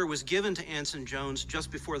 That charter was given to Anson Jones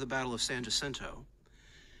just before the Battle of San Jacinto.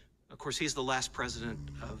 Of course, he's the last president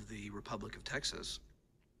of the Republic of Texas.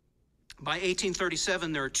 By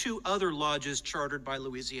 1837, there are two other lodges chartered by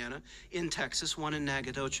Louisiana in Texas, one in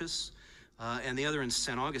Nacogdoches and the other in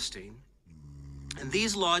St. Augustine. And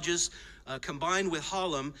these lodges, combined with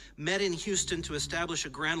Harlem, met in Houston to establish a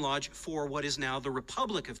Grand Lodge for what is now the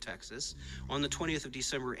Republic of Texas on the 20th of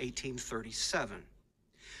December, 1837.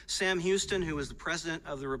 Sam Houston, who was the president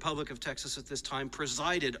of the Republic of Texas at this time,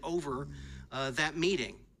 presided over that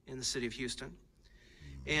meeting in the city of Houston.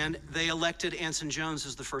 And they elected Anson Jones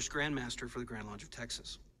as the first Grand Master for the Grand Lodge of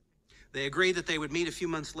Texas. They agreed that they would meet a few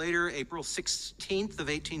months later, April 16th of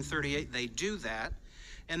 1838. They do that,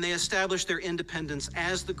 and they establish their independence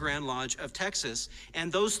as the Grand Lodge of Texas.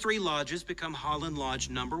 And those three lodges become Holland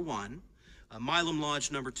Lodge number 1, Milam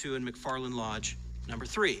Lodge number 2, and McFarland Lodge number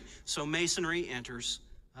 3. So Masonry enters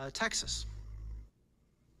Texas.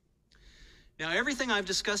 Now, everything I've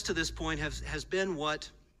discussed to this point has been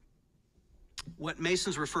what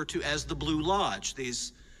Masons refer to as the Blue Lodge,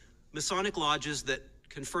 these Masonic lodges that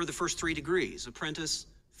confer the first 3 degrees: apprentice,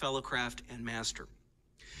 fellowcraft, and master.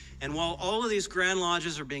 And while all of these Grand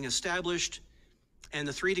Lodges are being established and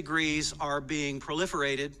the 3 degrees are being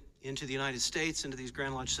proliferated into the United States, into these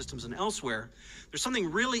Grand Lodge systems and elsewhere, there's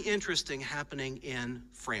something really interesting happening in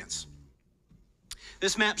France.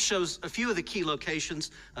 This map shows a few of the key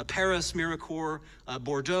locations: Paris, Mirecourt,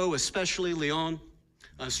 Bordeaux, especially Lyon,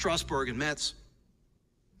 Strasbourg, and Metz.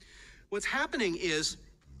 What's happening is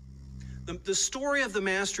the story of the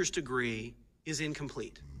master's degree is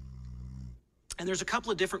incomplete. And there's a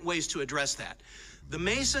couple of different ways to address that. The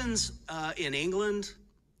Masons in England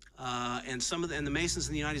and the Masons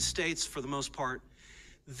in the United States, for the most part,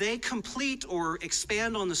 they complete or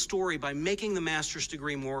expand on the story by making the master's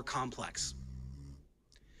degree more complex.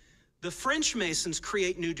 The French Masons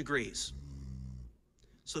create new degrees.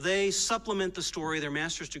 So they supplement the story. Their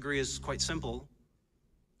master's degree is quite simple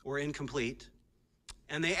or incomplete,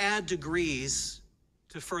 and they add degrees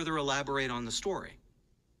to further elaborate on the story.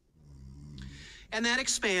 And that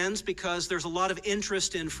expands because there's a lot of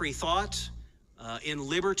interest in free thought, in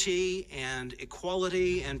liberty and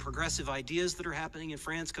equality and progressive ideas that are happening in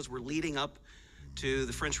France, because we're leading up to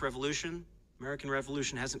the French Revolution. American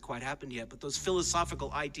Revolution hasn't quite happened yet, but those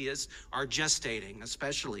philosophical ideas are gestating,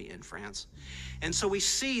 especially in France. And so we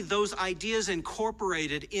see those ideas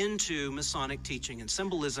incorporated into Masonic teaching and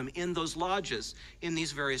symbolism in those lodges in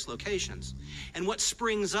these various locations. And what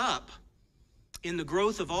springs up in the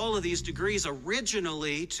growth of all of these degrees,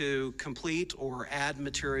 originally to complete or add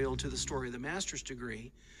material to the story of the master's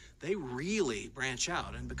degree, they really branch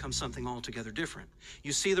out and become something altogether different.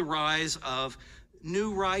 You see the rise of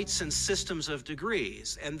new rites and systems of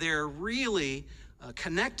degrees, and they're really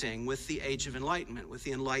connecting with the Age of Enlightenment, with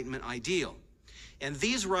the Enlightenment ideal. And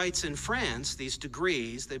these rites in France, these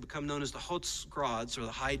degrees, they become known as the hautes grades, or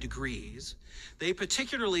the high degrees. They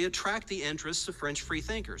particularly attract the interests of French free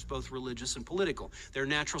thinkers, both religious and political. They're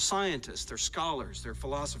natural scientists, they're scholars, they're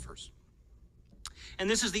philosophers. And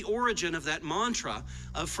this is the origin of that mantra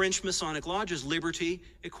of French Masonic lodges: liberty,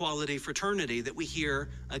 equality, fraternity, that we hear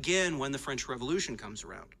again when the French Revolution comes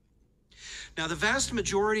around. Now, the vast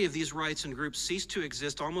majority of these rites and groups ceased to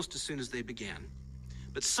exist almost as soon as they began,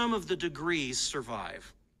 but some of the degrees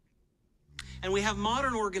survive. And we have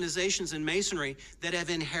modern organizations in Masonry that have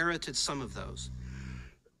inherited some of those.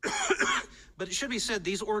 But it should be said,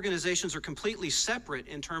 these organizations are completely separate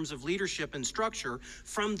in terms of leadership and structure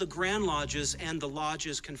from the Grand Lodges and the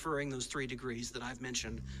lodges conferring those 3 degrees that I've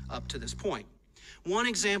mentioned up to this point. One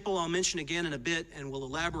example I'll mention again in a bit and will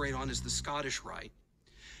elaborate on is the Scottish Rite.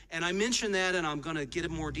 And I mention that, and I'm going to get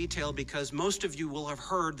in more detail because most of you will have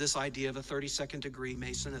heard this idea of a 32nd degree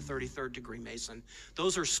Mason, a 33rd degree Mason.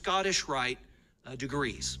 Those are Scottish Rite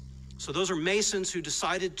degrees. So those are Masons who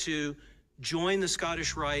decided to join the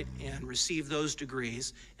Scottish Rite and receive those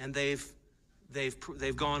degrees, and they've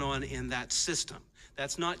gone on in that system.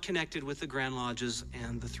 That's not connected with the Grand Lodges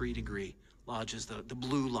and the 3 degree lodges, the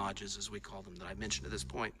Blue Lodges, as we call them, that I mentioned at this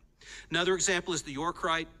point. Another example is the York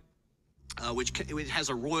Rite, which has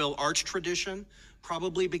a royal arch tradition.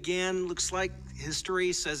 Probably began, looks like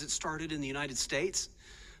history says it started in the United States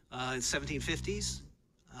in 1750s.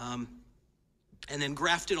 And then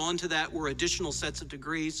grafted onto that were additional sets of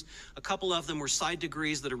degrees. A couple of them were side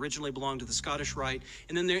degrees that originally belonged to the Scottish Rite.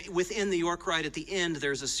 And then within the York Rite, at the end,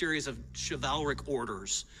 there's a series of chivalric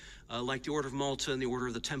orders, like the Order of Malta and the Order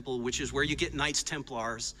of the Temple, which is where you get Knights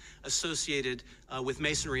Templars associated with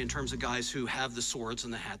Masonry in terms of guys who have the swords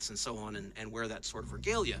and the hats and so on and wear that sort of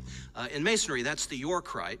regalia. In Masonry, that's the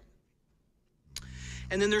York Rite.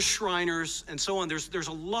 And then there's Shriners and so on. There's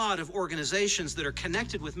a lot of organizations that are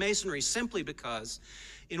connected with Masonry simply because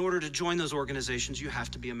in order to join those organizations, you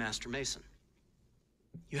have to be a Master Mason.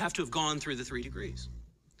 You have to have gone through the 3 degrees.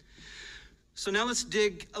 So now let's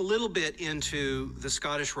dig a little bit into the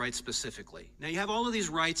Scottish Rite specifically. Now you have all of these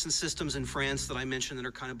rites and systems in France that I mentioned that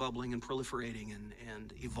are kind of bubbling and proliferating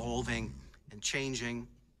and evolving and changing.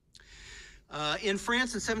 In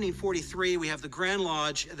France in 1743, we have the Grand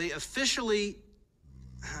Lodge. They officially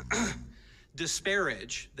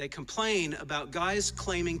disparage, they complain about guys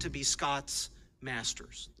claiming to be Scots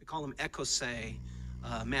masters. They call them Écossais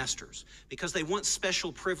masters because they want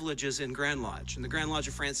special privileges in Grand Lodge. And the Grand Lodge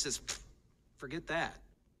of France says, forget that.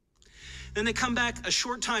 Then they come back a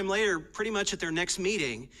short time later, pretty much at their next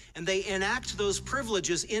meeting, and they enact those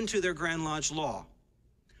privileges into their Grand Lodge law.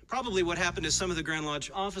 Probably what happened is some of the Grand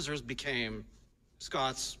Lodge officers became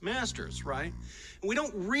Scots masters, right?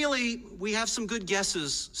 And we have some good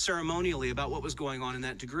guesses ceremonially about what was going on in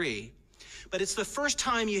that degree, but it's the first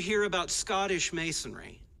time you hear about Scottish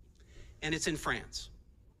Masonry, and it's in France.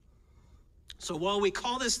 So while we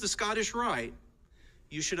call this the Scottish Rite,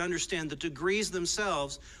 you should understand the degrees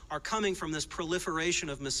themselves are coming from this proliferation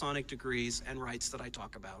of Masonic degrees and rites that I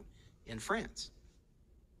talk about in France.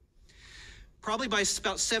 Probably by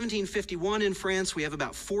about 1751 in France, we have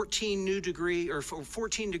about 14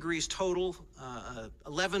 degrees total,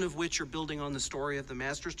 11 of which are building on the story of the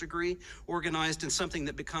master's degree, organized in something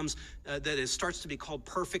that becomes, starts to be called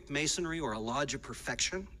perfect masonry or a lodge of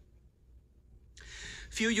perfection.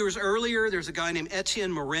 A few years earlier, there's a guy named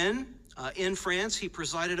Etienne Morin in France. He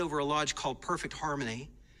presided over a lodge called Perfect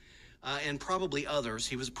Harmony, and probably others.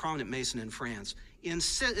 He was a prominent Mason in France. In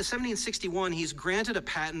 1761, he's granted a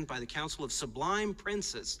patent by the Council of Sublime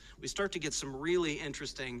Princes. We start to get some really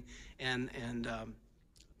interesting and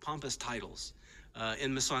pompous titles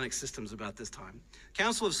in Masonic systems about this time.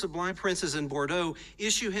 Council of Sublime Princes in Bordeaux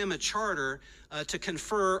issue him a charter to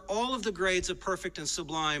confer all of the grades of perfect and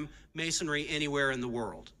sublime Masonry anywhere in the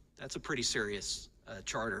world. That's a pretty serious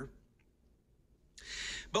charter.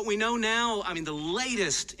 But we know now, I mean, the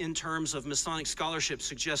latest in terms of Masonic scholarship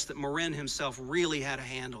suggests that Morin himself really had a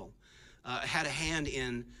hand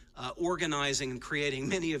in organizing and creating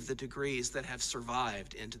many of the degrees that have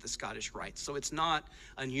survived into the Scottish Rite. So it's not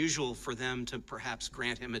unusual for them to perhaps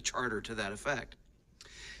grant him a charter to that effect.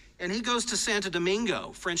 And he goes to Santo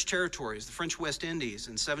Domingo, French territories, the French West Indies,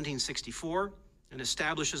 in 1764. And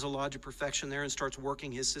establishes a lodge of perfection there and starts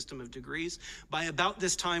working his system of degrees. By about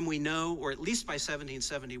this time we know, or at least by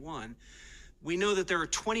 1771, we know that there are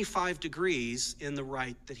 25 degrees in the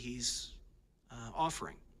rite that he's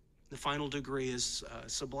offering. The final degree is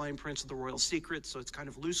Sublime Prince of the Royal Secret, so it's kind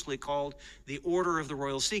of loosely called the Order of the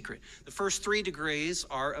Royal Secret. The first 3 degrees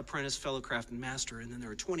are Apprentice, Fellow Craft, and Master, and then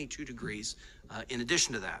there are 22 degrees in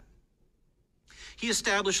addition to that. He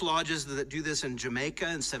established lodges that do this in Jamaica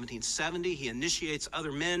in 1770. He initiates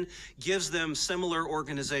other men, gives them similar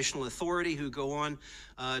organizational authority who go on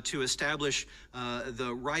to establish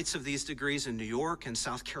the rights of these degrees in New York and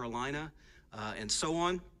South Carolina and so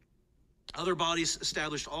on. Other bodies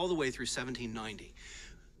established all the way through 1790.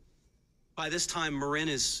 By this time, Morin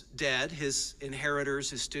is dead. His inheritors,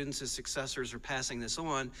 his students, his successors are passing this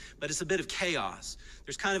on, but it's a bit of chaos.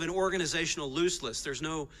 There's kind of an organizational looseness. There's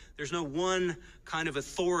no one kind of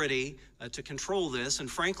authority to control this, and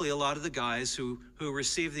frankly, a lot of the guys who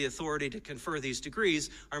receive the authority to confer these degrees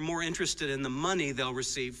are more interested in the money they'll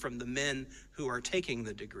receive from the men who are taking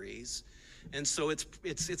the degrees. And so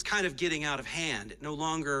it's kind of getting out of hand. It no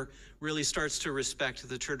longer really starts to respect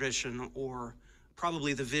the tradition or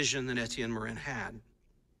probably the vision that Etienne Morin had.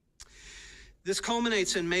 This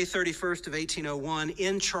culminates in May 31st of 1801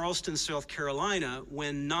 in Charleston, South Carolina,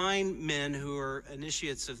 when 9 men who are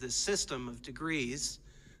initiates of this system of degrees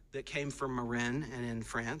that came from Morin and in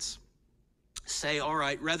France say, all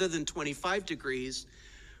right, rather than 25 degrees,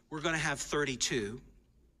 we're going to have 32,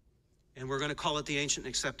 and we're going to call it the Ancient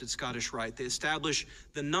and Accepted Scottish Rite. They establish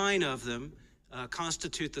the 9 of them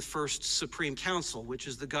constitute the first Supreme Council, which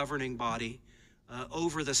is the governing body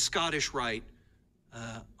over the Scottish Rite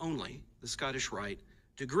only, the Scottish Rite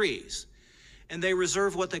degrees. And they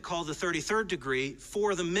reserve what they call the 33rd degree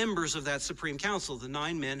for the members of that Supreme Council, the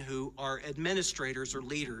 9 men who are administrators or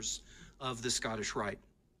leaders of the Scottish Rite.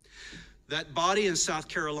 That body in South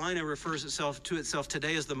Carolina refers to itself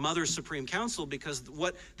today as the Mother Supreme Council, because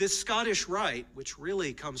what this Scottish Rite, which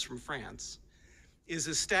really comes from France, is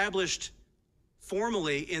established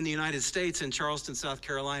formally in the United States in Charleston, South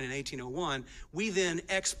Carolina in 1801. We then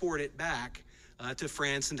export it back to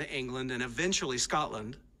France and to England and eventually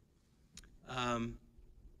Scotland. And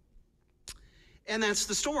that's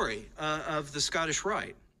the story of the Scottish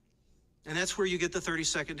Rite. And that's where you get the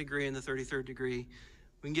 32nd degree and the 33rd degree.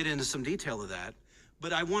 We can get into some detail of that.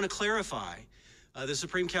 But I want to clarify, The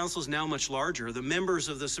Supreme Council is now much larger. The members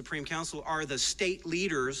of the Supreme Council are the state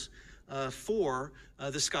leaders for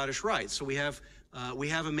the Scottish Rite. So we have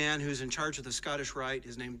a man who's in charge of the Scottish Rite.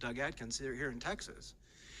 His name is Doug Atkins here in Texas.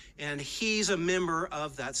 And he's a member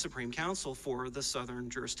of that Supreme Council for the southern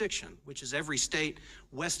jurisdiction, which is every state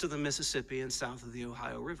west of the Mississippi and south of the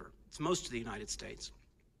Ohio River. It's most of the United States.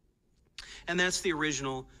 And that's the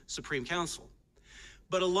original Supreme Council.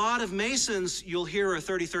 But a lot of Masons, you'll hear, are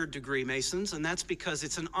 33rd degree Masons, and that's because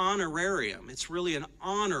it's an honorarium. It's really an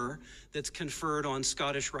honor that's conferred on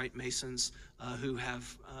Scottish Rite Masons who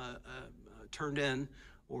have turned in,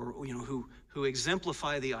 or who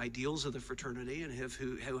exemplify the ideals of the fraternity and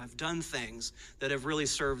who have done things that have really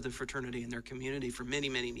served the fraternity and their community for many,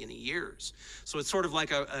 many, many years. So it's sort of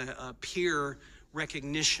like a peer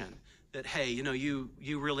recognition that, hey,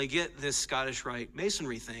 you really get this Scottish Rite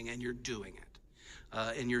Masonry thing and you're doing it.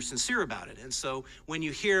 And you're sincere about it. And so when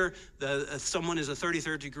you hear someone is a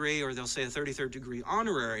 33rd degree, or they'll say a 33rd degree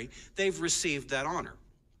honorary, they've received that honor.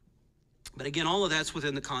 But again, all of that's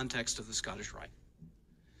within the context of the Scottish Rite.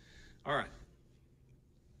 All right.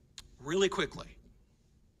 Really quickly,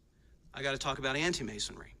 I got to talk about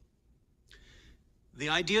anti-Masonry. The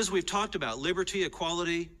ideas we've talked about: liberty,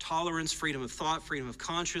 equality, tolerance, freedom of thought, freedom of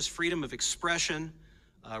conscience, freedom of expression,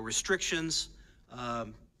 restrictions,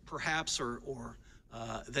 perhaps, or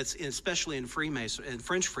that's especially in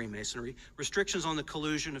French Freemasonry, restrictions on the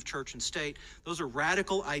collusion of church and state. Those are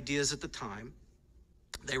radical ideas at the time.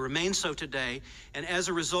 They remain so today, and as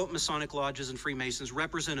a result, Masonic lodges and Freemasons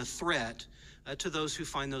represent a threat to those who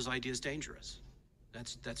find those ideas dangerous.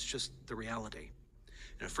 That's just the reality.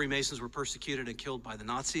 Freemasons were persecuted and killed by the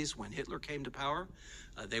Nazis when Hitler came to power.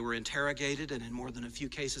 They were interrogated and in more than a few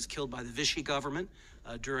cases killed by the Vichy government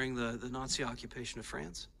during the Nazi occupation of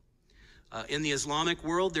France. In the Islamic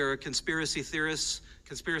world, there are conspiracy theorists,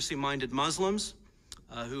 conspiracy-minded Muslims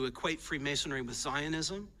who equate Freemasonry with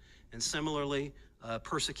Zionism, and similarly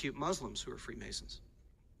persecute Muslims who are Freemasons.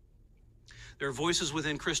 There are voices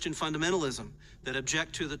within Christian fundamentalism that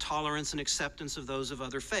object to the tolerance and acceptance of those of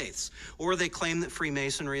other faiths, or they claim that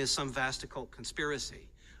Freemasonry is some vast occult conspiracy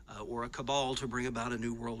or a cabal to bring about a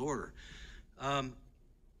new world order. And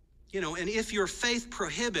if your faith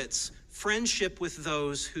prohibits friendship with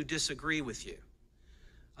those who disagree with you,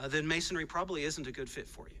 then Masonry probably isn't a good fit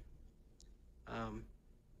for you.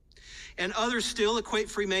 And others still equate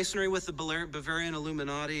Freemasonry with the Bavarian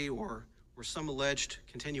Illuminati or some alleged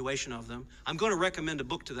continuation of them. I'm going to recommend a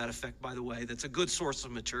book to that effect, by the way, that's a good source of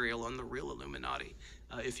material on the real Illuminati,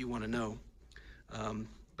 if you want to know.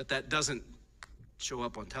 But that doesn't show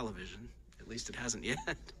up on television. At least it hasn't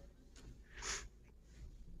yet.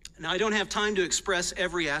 Now, I don't have time to express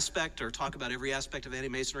every aspect or talk about every aspect of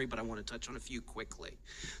anti-Masonry, but I want to touch on a few quickly.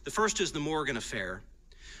 The first is the Morgan affair.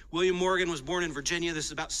 William Morgan was born in Virginia. This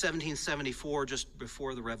is about 1774, just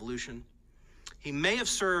before the Revolution. He may have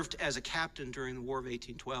served as a captain during the War of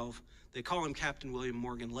 1812. They call him Captain William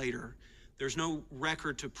Morgan later. There's no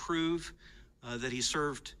record to prove that he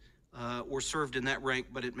served or served in that rank,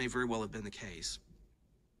 but it may very well have been the case.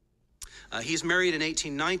 He's married in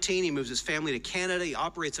 1819. He moves his family to Canada. He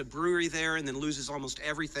operates a brewery there and then loses almost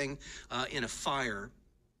everything in a fire.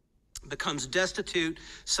 Becomes destitute,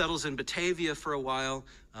 settles in Batavia for a while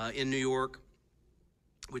in New York,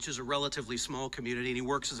 which is a relatively small community, and he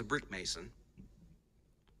works as a brick mason.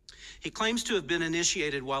 He claims to have been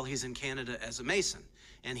initiated while he's in Canada as a Mason,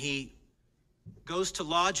 and he goes to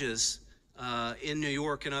lodges in New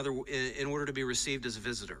York and in order to be received as a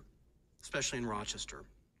visitor, especially in Rochester.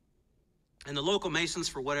 And the local Masons,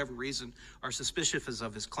 for whatever reason, are suspicious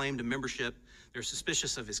of his claim to membership. They're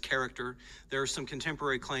suspicious of his character. There are some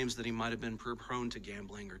contemporary claims that he might have been prone to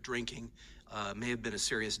gambling or drinking, may have been a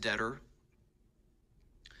serious debtor.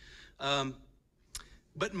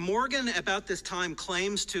 But Morgan, about this time,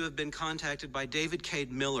 claims to have been contacted by David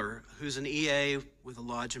Cade Miller, who's an EA with a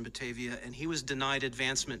lodge in Batavia, and he was denied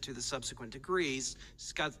advancement to the subsequent degrees.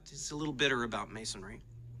 He's a little bitter about Masonry.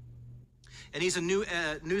 And he's a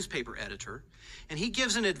newspaper editor, and he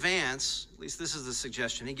gives an advance, at least this is the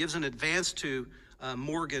suggestion, he gives an advance to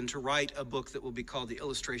Morgan to write a book that will be called The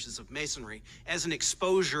Illustrations of Masonry as an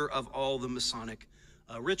exposure of all the Masonic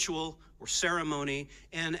ritual or ceremony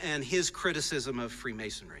and his criticism of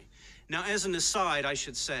Freemasonry. Now, as an aside, I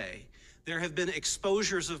should say, there have been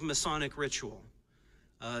exposures of Masonic ritual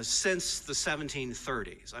since the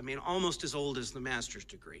 1730s. I mean, almost as old as the master's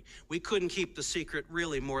degree. We couldn't keep the secret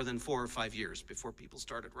really more than 4 or 5 years before people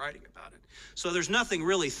started writing about it. So there's nothing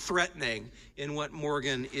really threatening in what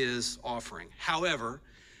Morgan is offering. However,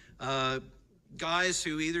 guys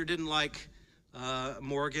who either didn't like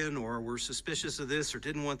Morgan or were suspicious of this or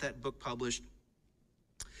didn't want that book published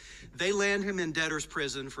They land him in debtor's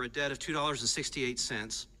prison for a debt of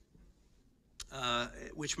 $2.68,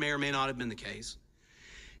 which may or may not have been the case.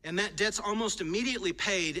 And that debt's almost immediately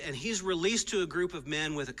paid, and he's released to a group of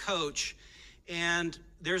men with a coach, and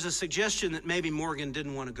there's a suggestion that maybe Morgan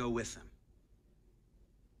didn't want to go with them.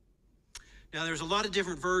 Now, there's a lot of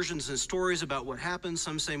different versions and stories about what happened.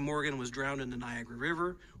 Some say Morgan was drowned in the Niagara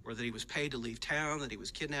River, or that he was paid to leave town, that he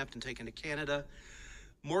was kidnapped and taken to Canada.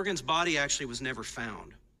 Morgan's body actually was never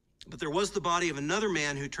found. But there was the body of another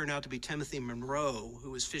man who turned out to be Timothy Monroe,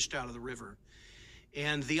 who was fished out of the river.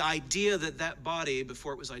 And the idea that that body,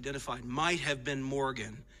 before it was identified, might have been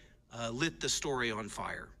Morgan, lit the story on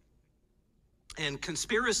fire. And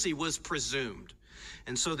conspiracy was presumed.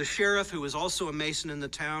 And so the sheriff, who was also a Mason in the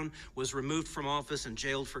town, was removed from office and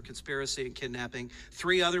jailed for conspiracy and kidnapping.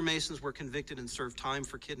 3 other Masons were convicted and served time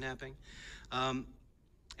for kidnapping. And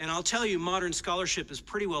I'll tell you, modern scholarship is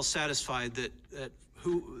pretty well satisfied that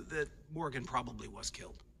Morgan probably was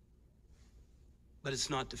killed. But it's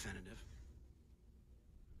not definitive.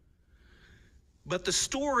 But the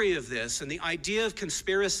story of this and the idea of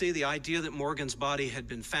conspiracy, the idea that Morgan's body had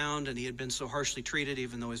been found and he had been so harshly treated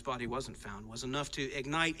even though his body wasn't found, was enough to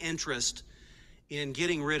ignite interest in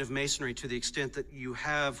getting rid of Masonry to the extent that you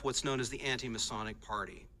have what's known as the anti-Masonic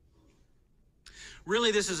Party.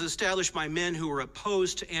 Really, this is established by men who were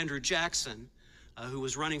opposed to Andrew Jackson, who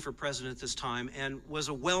was running for president at this time and was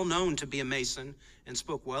well-known to be a Mason and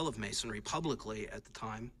spoke well of Masonry publicly at the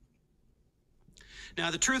time. Now,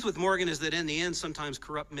 the truth with Morgan is that in the end, sometimes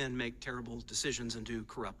corrupt men make terrible decisions and do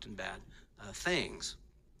corrupt and bad things.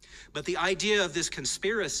 But the idea of this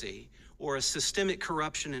conspiracy or a systemic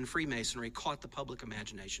corruption in Freemasonry caught the public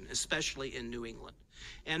imagination, especially in New England.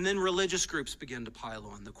 And then religious groups began to pile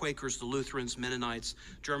on. The Quakers, the Lutherans, Mennonites,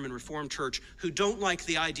 German Reformed Church, who don't like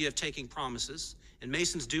the idea of taking promises. And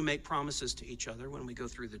Masons do make promises to each other when we go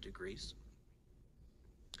through the degrees.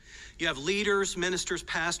 You have leaders, ministers,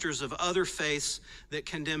 pastors of other faiths that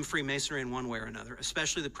condemn Freemasonry in one way or another,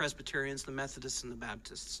 especially the Presbyterians, the Methodists, and the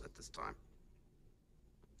Baptists at this time.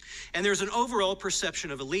 And there's an overall perception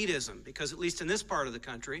of elitism, because at least in this part of the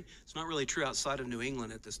country, it's not really true outside of New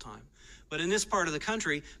England at this time, but in this part of the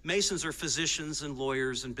country, Masons are physicians and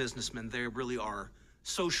lawyers and businessmen. They really are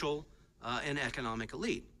social and economic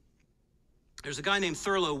elite. There's a guy named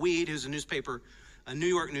Thurlow Weed, who's a New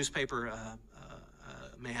York newspaper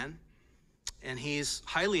man, and he's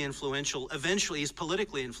highly influential. Eventually, he's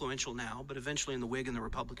politically influential now, but eventually in the Whig and the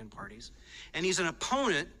Republican parties. And he's an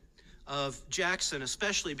opponent of Jackson,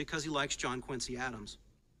 especially because he likes John Quincy Adams.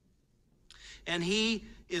 And he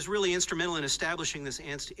is really instrumental in establishing this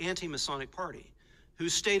anti-Masonic party,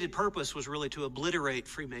 whose stated purpose was really to obliterate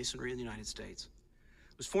Freemasonry in the United States.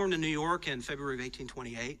 It was formed in New York in February of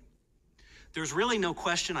 1828. There's really no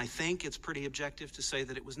question, I think it's pretty objective to say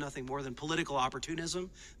that it was nothing more than political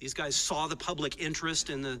opportunism. These guys saw the public interest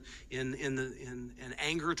in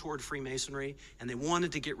anger toward Freemasonry, and they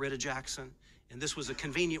wanted to get rid of Jackson, and this was a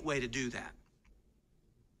convenient way to do that.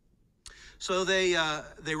 So they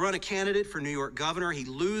run a candidate for New York governor. He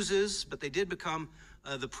loses, but they did become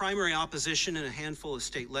the primary opposition in a handful of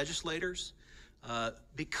state legislators.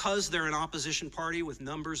 Because they're an opposition party with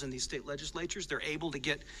numbers in these state legislatures, they're able to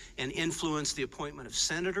get and influence the appointment of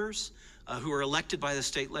senators who are elected by the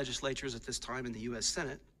state legislatures at this time in the U.S.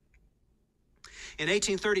 Senate. In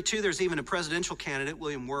 1832, there's even a presidential candidate,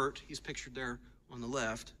 William Wirt. He's pictured there on the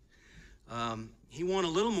left. He won a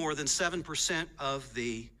little more than 7% of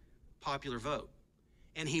the popular vote,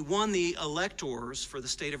 and he won the electors for the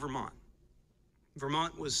state of Vermont.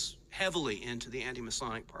 Vermont was heavily into the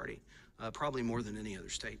anti-Masonic party. Probably more than any other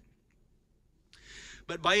state.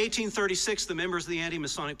 But by 1836, the members of the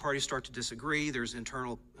anti-Masonic party start to disagree. There's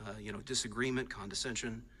internal, disagreement,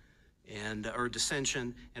 condescension, or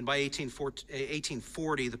dissension. And by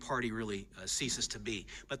 1840, the party really ceases to be.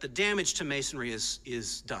 But the damage to Masonry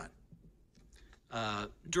is done.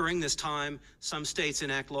 During this time, some states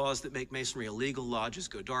enact laws that make Masonry illegal. Lodges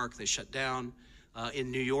go dark, they shut down.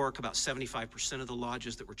 In New York, about 75% of the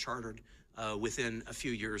lodges that were chartered within a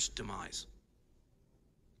few years' demise.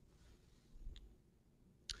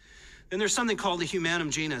 Then there's something called the Humanum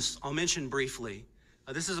Genus. I'll mention briefly.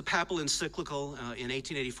 This is a papal encyclical in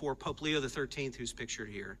 1884, Pope Leo XIII, who's pictured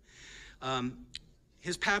here.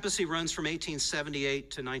 His papacy runs from 1878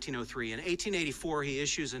 to 1903. In 1884, he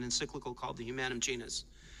issues an encyclical called the Humanum Genus.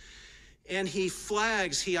 And he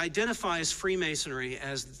identifies Freemasonry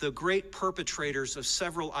as the great perpetrators of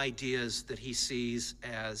several ideas that he sees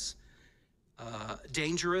as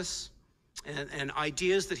dangerous, and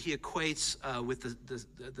ideas that he equates with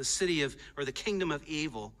the city of, or the kingdom of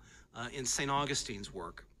evil in St. Augustine's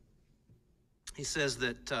work. He says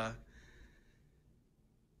that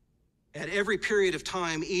at every period of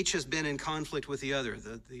time, each has been in conflict with the other,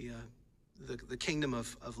 the kingdom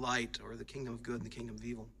of light, or the kingdom of good and the kingdom of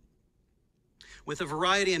evil, with a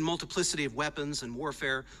variety and multiplicity of weapons and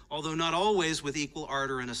warfare, although not always with equal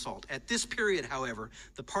ardor and assault. At this period, however,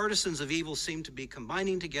 the partisans of evil seem to be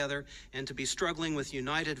combining together and to be struggling with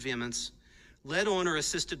united vehemence, led on or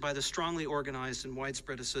assisted by the strongly organized and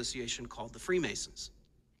widespread association called the Freemasons.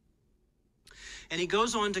 And he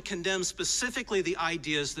goes on to condemn specifically the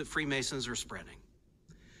ideas that Freemasons are spreading.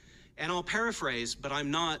 And I'll paraphrase, but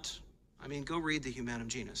go read the Humanum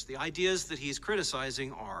Genus. The ideas that he's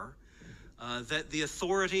criticizing are that the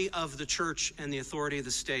authority of the church and the authority of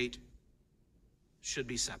the state should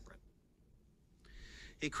be separate.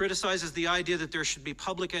 He criticizes the idea that there should be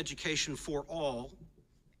public education for all,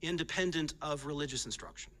 independent of religious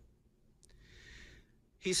instruction.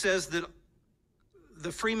 He says that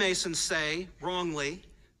the Freemasons say, wrongly,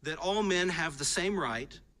 that all men have the same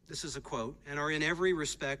right, this is a quote, and are in every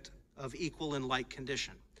respect of equal and like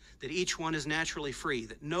condition, that each one is naturally free,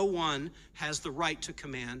 that no one has the right to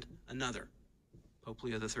command another. Pope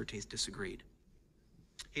Leo XIII disagreed.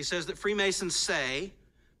 He says that Freemasons say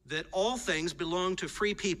that all things belong to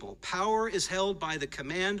free people. Power is held by the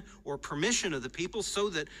command or permission of the people, so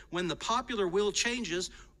that when the popular will changes,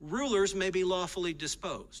 rulers may be lawfully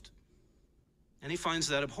disposed. And he finds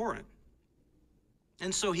that abhorrent.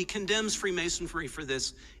 And so he condemns Freemasonry for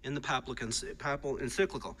this in the papal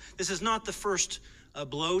encyclical. This is not the first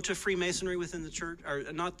blow to Freemasonry within the church, or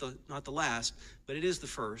not the last, but it is the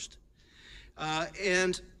first.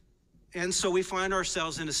 And so we find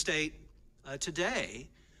ourselves in a state today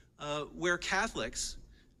where Catholics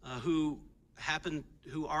who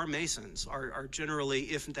are Masons are generally,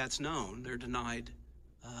 if that's known, they're denied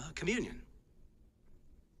communion.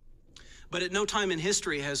 But at no time in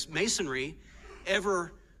history has Masonry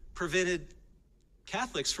ever prevented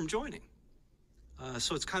Catholics from joining.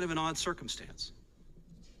 So it's kind of an odd circumstance.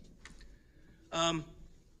 I'll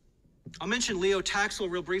mention Leo Taxil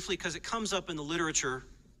real briefly because it comes up in the literature.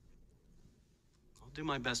 I'll do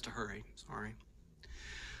my best to hurry, sorry.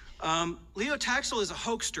 Leo Taxil is a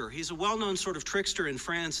hoaxer. He's a well-known sort of trickster in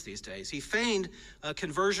France these days. He feigned a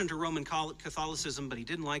conversion to Roman Catholicism, but he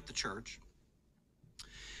didn't like the church.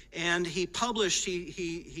 And he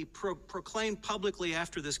proclaimed publicly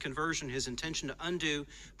after this conversion his intention to undo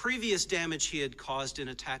previous damage he had caused in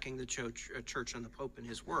attacking the church and the Pope in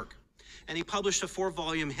his work. And he published a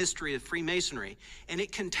 4-volume history of Freemasonry, and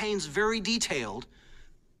it contains very detailed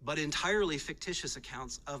but entirely fictitious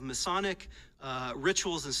accounts of Masonic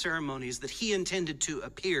rituals and ceremonies that he intended to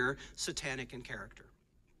appear satanic in character.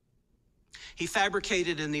 He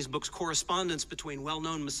fabricated in these books correspondence between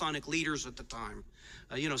well-known Masonic leaders at the time,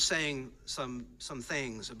 saying some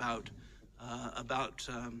things about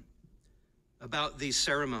these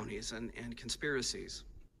ceremonies and conspiracies.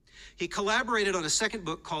 He collaborated on a second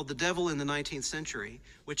book called The Devil in the 19th Century,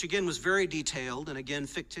 which again was very detailed and again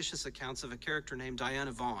fictitious accounts of a character named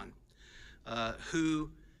Diana Vaughan, who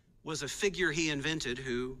was a figure he invented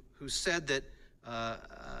who said that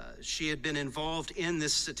she had been involved in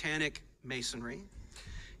this satanic Masonry.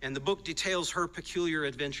 And the book details her peculiar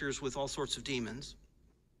adventures with all sorts of demons.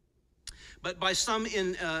 But by some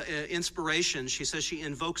inspiration, she says she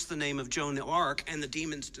invokes the name of Joan of Arc and the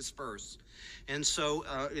demons disperse. And so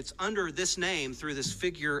it's under this name, through this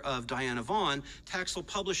figure of Diana Vaughan, Taxil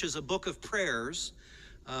publishes a book of prayers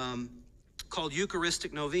called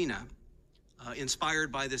Eucharistic Novena,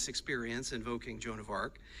 inspired by this experience invoking Joan of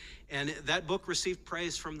Arc. And that book received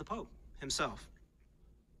praise from the Pope himself.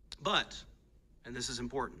 But, and this is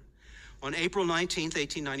important, on April 19th,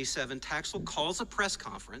 1897, Taxil calls a press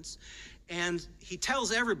conference and he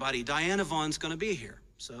tells everybody Diana Vaughan's going to be here.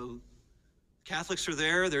 So Catholics are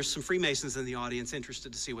there. There's some Freemasons in the audience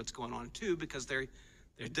interested to see what's going on too, because they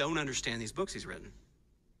don't understand these books he's written.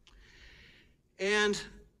 And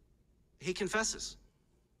he confesses.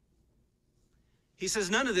 He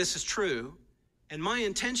says, none of this is true, and my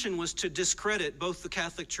intention was to discredit both the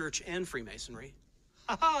Catholic Church and Freemasonry.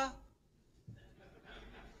 Ha ha!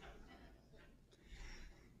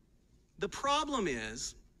 The problem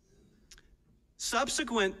is,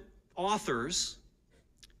 subsequent authors,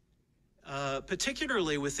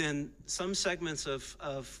 particularly within some segments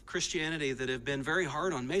of Christianity that have been very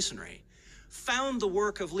hard on Masonry, found the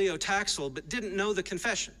work of Leo Taxil but didn't know the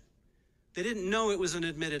confession. They didn't know it was an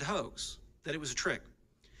admitted hoax, that it was a trick.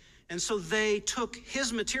 And so they took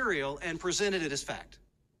his material and presented it as fact.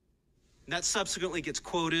 And that subsequently gets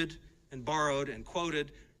quoted and borrowed and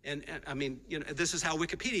quoted. And I mean, this is how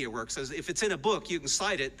Wikipedia works. As if it's in a book, you can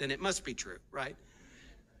cite it, then it must be true, right?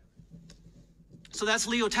 So that's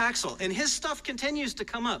Leo Taxil, and his stuff continues to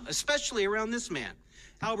come up, especially around this man,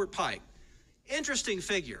 Albert Pike. Interesting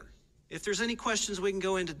figure. If there's any questions, we can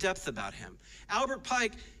go into depth about him. Albert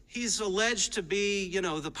Pike, he's alleged to be,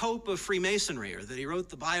 the Pope of Freemasonry, or that he wrote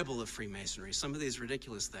the Bible of Freemasonry, some of these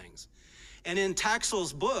ridiculous things. And in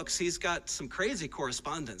Taxil's books, he's got some crazy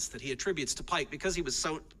correspondence that he attributes to Pike because he was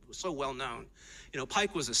so well known.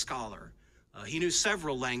 Pike was a scholar. He knew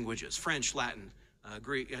several languages, French, Latin,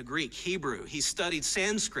 Greek, Hebrew. He studied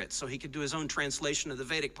Sanskrit so he could do his own translation of the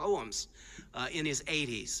Vedic poems in his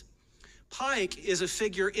 80s. Pike is a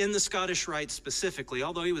figure in the Scottish Rite specifically,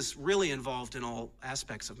 although he was really involved in all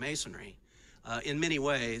aspects of Masonry in many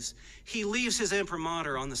ways. He leaves his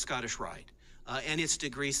imprimatur on the Scottish Rite and its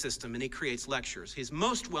degree system, and he creates lectures. He's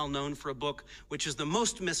most well known for a book which is the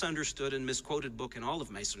most misunderstood and misquoted book in all of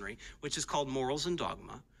Masonry, which is called Morals and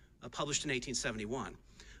Dogma, published in 1871.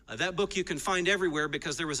 That book you can find everywhere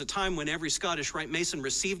because there was a time when every Scottish Rite Mason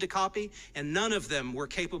received a copy and none of them were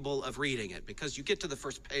capable of reading it because you get to the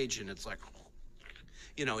first page and it's like,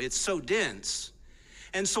 it's so dense.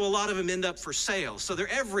 And so a lot of them end up for sale. So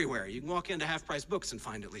they're everywhere. You can walk into half-price books and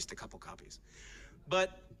find at least a couple copies.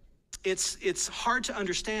 But it's hard to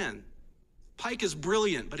understand. Pike is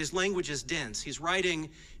brilliant, but his language is dense. He's writing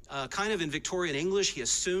kind of in Victorian English. He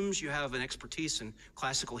assumes you have an expertise in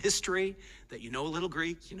classical history, that you know a little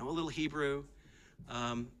Greek, you know a little Hebrew,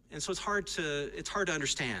 and so it's hard to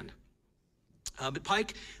understand. But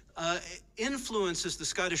Pike influences the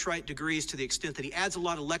Scottish Rite degrees to the extent that he adds a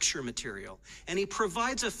lot of lecture material, and he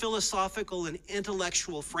provides a philosophical and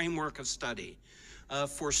intellectual framework of study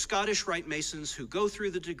for Scottish Rite Masons who go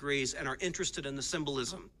through the degrees and are interested in the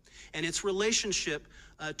symbolism and its relationship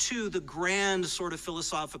to the grand sort of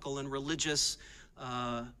philosophical and religious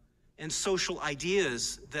and social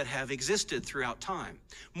ideas that have existed throughout time.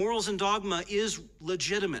 Morals and Dogma is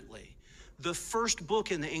legitimately the first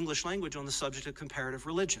book in the English language on the subject of comparative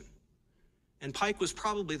religion. And Pike was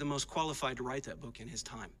probably the most qualified to write that book in his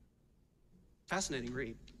time. Fascinating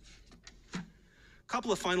read. A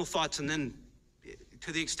couple of final thoughts, and then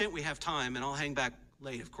to the extent we have time, and I'll hang back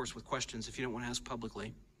late, of course, with questions if you don't want to ask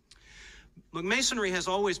publicly. Look, Masonry has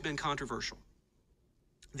always been controversial.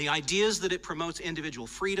 The ideas that it promotes individual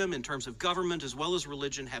freedom in terms of government as well as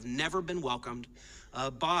religion have never been welcomed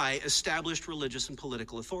by established religious and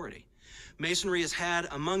political authority. Masonry has had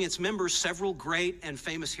among its members several great and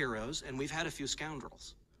famous heroes, and we've had a few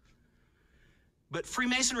scoundrels. But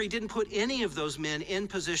Freemasonry didn't put any of those men in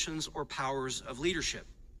positions or powers of leadership.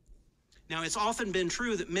 Now, it's often been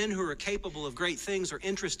true that men who are capable of great things are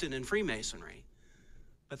interested in Freemasonry,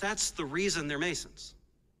 but that's the reason they're Masons.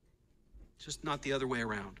 Just not the other way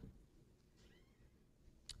around.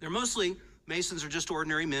 Masons are just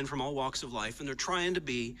ordinary men from all walks of life, and they're trying to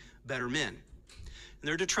be better men. And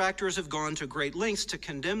their detractors have gone to great lengths to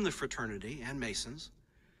condemn the fraternity and Masons,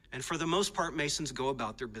 and for the most part, Masons go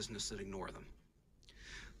about their business and ignore them.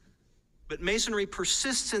 But Masonry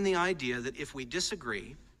persists in the idea that if we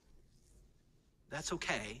disagree, that's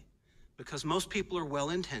okay, because most people are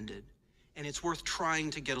well-intended, and it's worth trying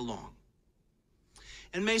to get along.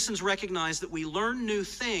 And Masons recognize that we learn new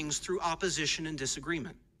things through opposition and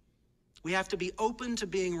disagreement. We have to be open to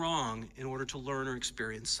being wrong in order to learn or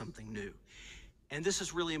experience something new. And this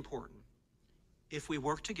is really important. If we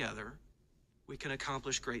work together, we can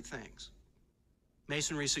accomplish great things.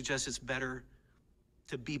 Masonry suggests it's better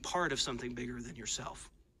to be part of something bigger than yourself.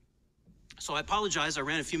 So I apologize, I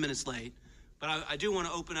ran a few minutes late, but I do want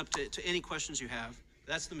to open up to any questions you have.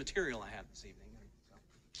 That's the material I have this evening.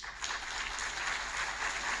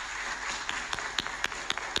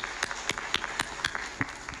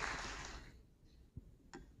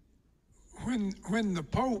 When the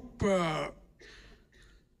Pope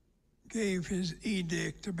gave his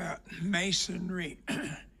edict about Masonry,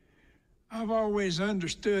 I've always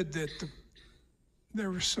understood that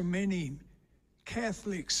there were so many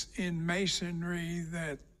Catholics in Masonry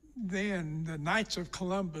that then the Knights of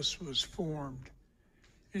Columbus was formed.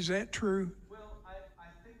 Is that true? Well, I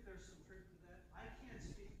think there's some truth to that. I can't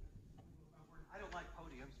speak. I don't like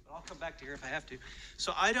podiums, but I'll come back to here if I have to.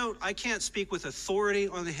 So I can't speak with authority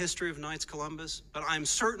on the history of Knights Columbus, but I'm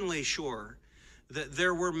certainly sure that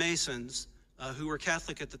there were Masons who were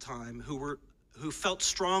Catholic at the time, who felt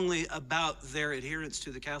strongly about their adherence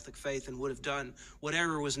to the Catholic faith and would have done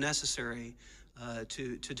whatever was necessary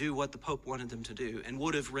to do what the Pope wanted them to do, and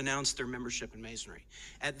would have renounced their membership in Masonry.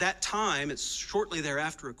 At that time, it's shortly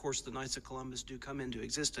thereafter, of course, the Knights of Columbus do come into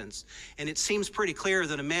existence, and it seems pretty clear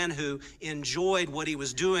that a man who enjoyed what he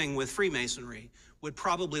was doing with Freemasonry would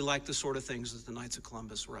probably like the sort of things that the Knights of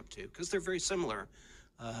Columbus were up to, because they're very similar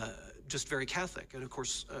just very Catholic, and of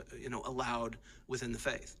course, allowed within the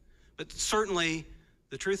faith. But certainly,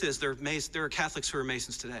 the truth is there are Catholics who are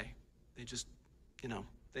Masons today. They just,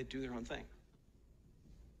 they do their own thing.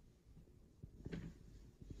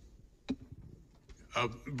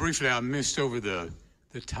 Briefly, I missed over the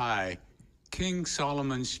tie. King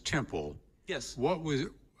Solomon's Temple. Yes. What was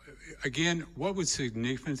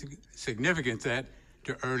significant that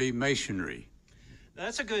to early Masonry?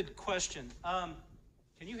 That's a good question.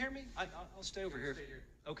 Can you hear me? I'll stay over here.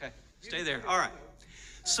 Okay, stay there. All right.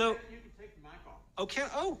 So, you can take the mic off. okay.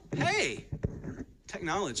 Oh, hey,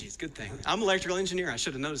 technology is a good thing. I'm an electrical engineer. I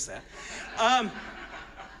should have noticed that.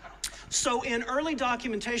 So in early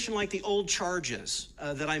documentation, like the old charges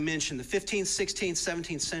that I mentioned, the 15th, 16th,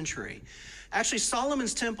 17th century, actually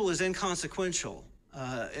Solomon's Temple is inconsequential.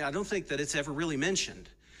 I don't think that it's ever really mentioned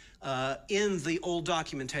in the old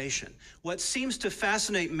documentation. What seems to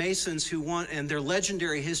fascinate Masons who want, and their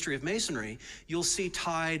legendary history of Masonry, you'll see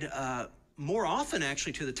tied more often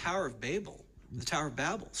actually to the Tower of Babel, the Tower of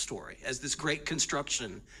Babel story, as this great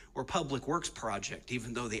construction or public works project,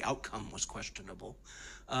 even though the outcome was questionable,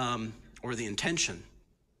 or the intention.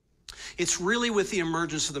 It's really with the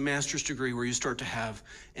emergence of the master's degree where you start to have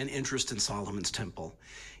an interest in Solomon's Temple.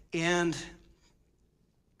 And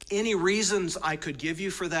any reasons I could give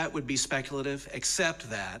you for that would be speculative, except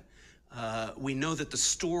that we know that the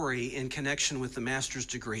story in connection with the master's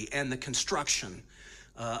degree and the construction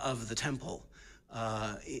of the temple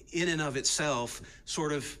in and of itself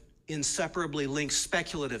sort of inseparably links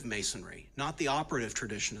speculative Masonry, not the operative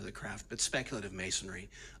tradition of the craft, but speculative Masonry,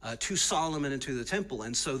 to Solomon and to the temple.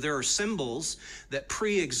 And so there are symbols that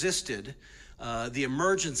pre-existed the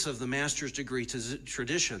emergence of the master's degree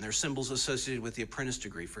tradition. There are symbols associated with the apprentice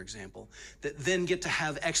degree, for example, that then get to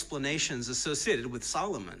have explanations associated with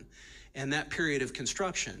Solomon and that period of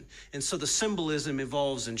construction. And so the symbolism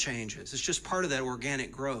evolves and changes. It's just part of that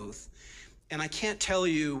organic growth. And I can't tell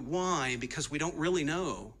you why, because we don't really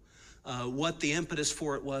know what the impetus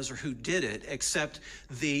for it was or who did it, except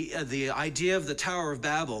the idea of the Tower of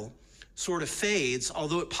Babel sort of fades,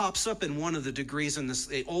 although it pops up in one of the degrees in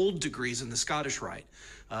the old degrees in the Scottish Rite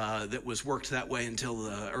that was worked that way until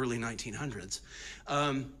the early 1900s.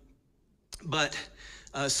 But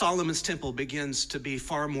Solomon's Temple begins to be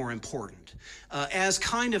far more important as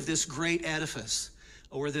kind of this great edifice,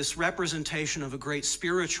 or this representation of a great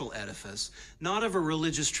spiritual edifice, not of a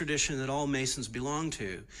religious tradition that all Masons belong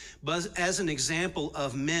to, but as an example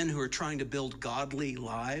of men who are trying to build godly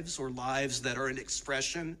lives, or lives that are an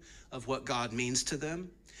expression of what God means to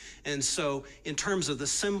them. And so in terms of the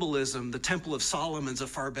symbolism, the Temple of Solomon's a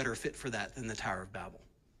far better fit for that than the Tower of Babel.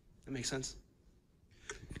 That make sense?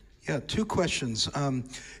 Yeah, two questions.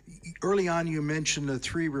 Early on, you mentioned the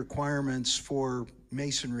 3 requirements for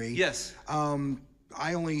Masonry. Yes.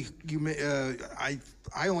 I only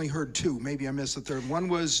heard 2. Maybe I missed the third. One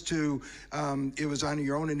was it was on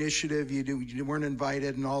your own initiative. You weren't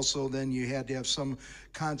invited, and also then you had to have some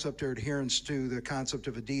concept or adherence to the concept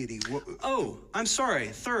of a deity. Oh, I'm sorry.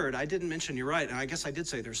 Third, I didn't mention. You're right, and I guess I did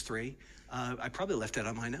say there's 3. I probably left it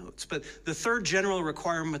on my notes. But the third general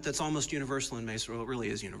requirement that's almost universal in Masonry, well, it really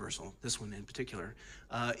is universal, this one in particular,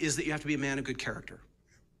 is that you have to be a man of good character.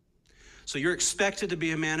 So you're expected to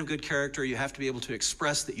be a man of good character. You have to be able to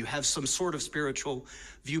express that you have some sort of spiritual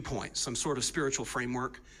viewpoint, some sort of spiritual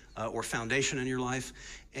framework or foundation in your life,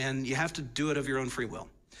 and you have to do it of your own free will.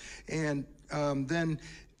 And then,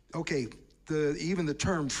 okay, even the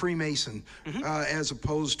term Freemason, as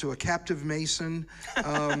opposed to a captive Mason,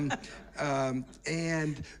 and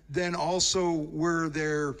then also were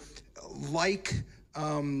there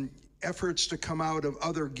efforts to come out of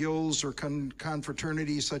other guilds or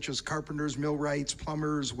confraternities such as carpenters, millwrights,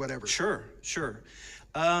 plumbers, whatever? Sure.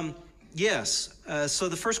 Yes. So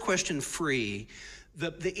the first question, free.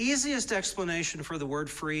 The easiest explanation for the word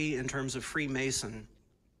free in terms of Freemason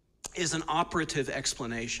is an operative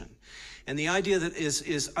explanation. And the idea that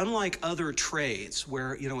is unlike other trades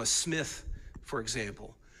where, a smith, for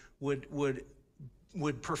example, would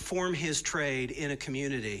perform his trade in a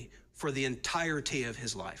community for the entirety of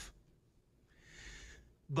his life.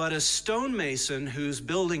 But a stonemason who's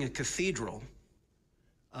building a cathedral,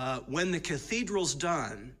 when the cathedral's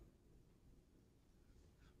done,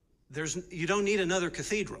 you don't need another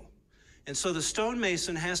cathedral. And so the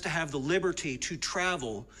stonemason has to have the liberty to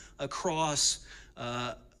travel across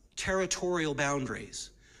territorial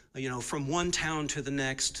boundaries, from one town to the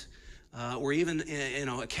next, or even,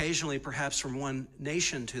 occasionally perhaps from one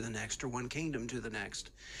nation to the next or one kingdom to the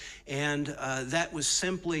next. And that was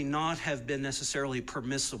simply not have been necessarily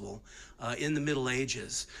permissible in the Middle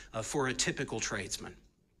Ages for a typical tradesman.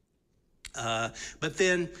 But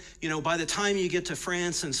then, by the time you get to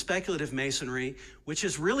France and speculative Masonry, which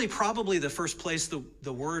is really probably the first place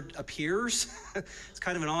the word appears, it's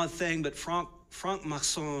kind of an odd thing, but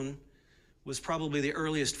franc-maçon was probably the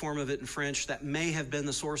earliest form of it in French. That may have been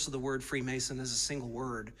the source of the word Freemason as a single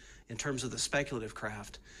word in terms of the speculative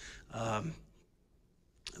craft.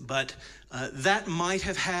 But that might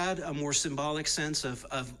have had a more symbolic sense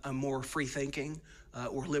of a more free-thinking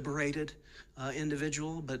or liberated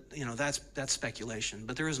individual, but that's speculation.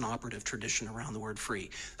 But there is an operative tradition around the word free.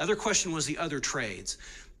 The other question was the other trades.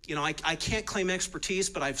 I can't claim expertise,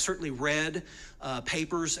 but I've certainly read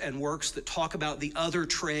papers and works that talk about the other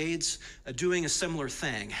trades doing a similar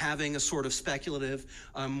thing, having a sort of speculative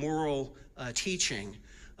moral teaching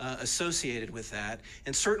associated with that.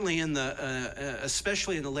 And certainly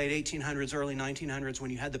especially in the late 1800s, early 1900s, when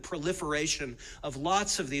you had the proliferation of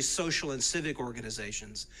lots of these social and civic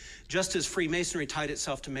organizations, just as Freemasonry tied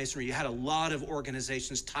itself to Masonry, you had a lot of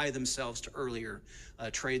organizations tie themselves to earlier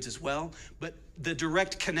trades as well. But the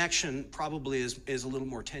direct connection probably is a little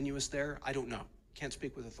more tenuous there. I don't know. Can't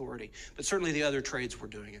speak with authority. But certainly the other trades were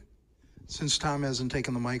doing it. Since Tom hasn't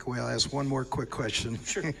taken the mic away, I'll ask one more quick question.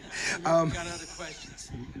 Sure. Got other questions.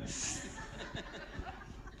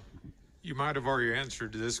 You might have already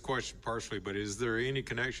answered this question partially, but is there any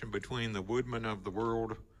connection between the woodmen of the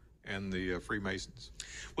world and the Freemasons?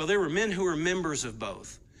 Well, there were men who were members of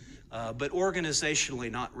both, but organizationally,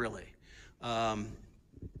 not really.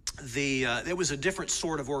 It was a different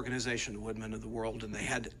sort of organization, the Woodmen of the World, and they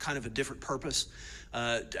had kind of a different purpose.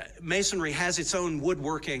 Masonry has its own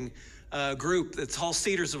woodworking group that's called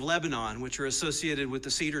Cedars of Lebanon, which are associated with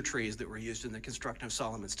the cedar trees that were used in the construction of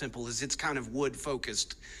Solomon's Temple. It's kind of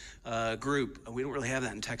wood-focused group. We don't really have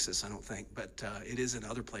that in Texas, I don't think, but it is in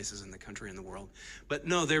other places in the country and the world. But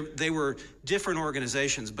no, they were different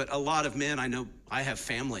organizations, but a lot of men, I have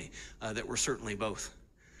family that were certainly both,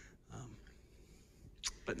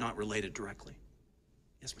 but not related directly.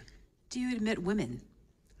 Yes, ma'am. Do you admit women?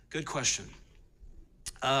 Good question.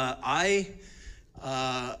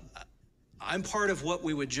 I'm part of what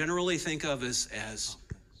we would generally think of as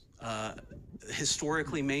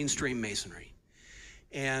historically mainstream Masonry.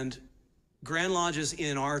 And Grand Lodges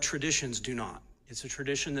in our traditions do not. It's a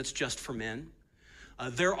tradition that's just for men.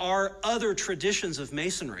 There are other traditions of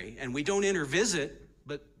Masonry, and we don't intervisit,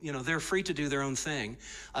 but they're free to do their own thing.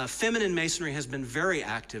 Feminine Masonry has been very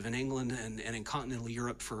active in England and in continental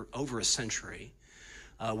Europe for over a century.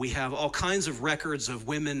 We have all kinds of records of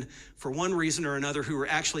women, for one reason or another, who were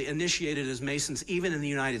actually initiated as Masons, even in the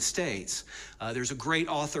United States. There's a great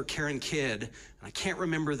author, Karen Kidd, and I can't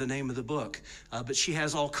remember the name of the book, but she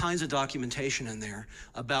has all kinds of documentation in there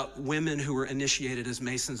about women who were initiated as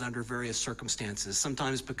Masons under various circumstances,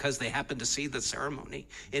 sometimes because they happened to see the ceremony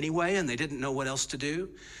anyway and they didn't know what else to do.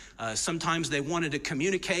 Sometimes they wanted to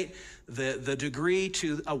communicate the degree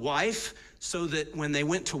to a wife so that when they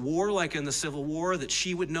went to war, like in the Civil War, that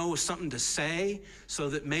she would know something to say so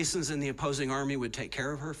that Masons in the opposing army would take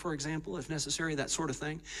care of her, for example, if necessary, that sort of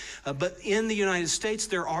thing. But in the United States,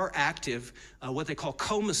 there are active what they call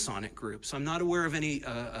co-Masonic groups. I'm not aware of any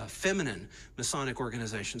feminine Masonic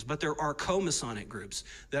organizations, but there are co-Masonic groups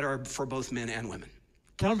that are for both men and women.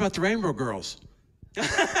 Tell them about the Rainbow Girls.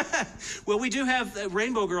 Well, we do have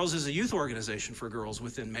Rainbow Girls as a youth organization for girls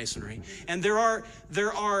within Masonry, and there are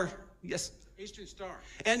yes, Eastern Star.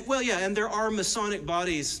 And and there are Masonic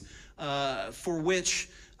bodies for which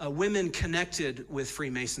women connected with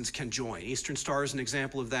Freemasons can join. Eastern Star is an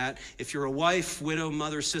example of that. If you're a wife, widow,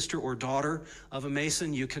 mother, sister, or daughter of a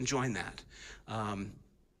Mason, you can join that.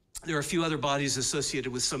 There are a few other bodies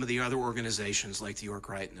associated with some of the other organizations like the York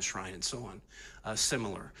Rite and the Shrine and so on,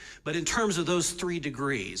 similar. But in terms of those 3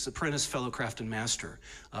 degrees, apprentice, fellow, craft, and master,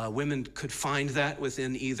 women could find that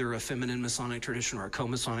within either a feminine Masonic tradition or a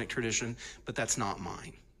co-Masonic tradition, but that's not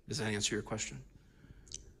mine. Does that answer your question?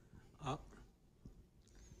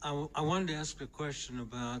 I wanted to ask a question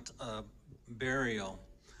about burial.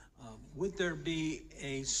 Would there be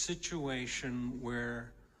a situation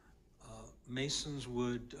where Masons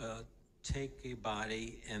would take a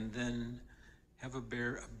body and then have a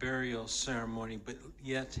burial ceremony, but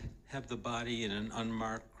yet have the body in an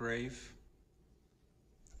unmarked grave?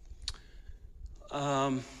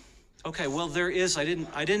 Okay, well, there is, I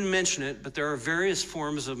didn't mention it, but there are various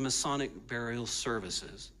forms of Masonic burial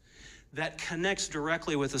services that connects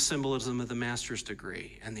directly with the symbolism of the master's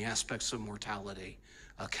degree and the aspects of mortality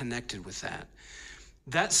connected with that.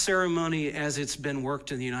 That ceremony, as it's been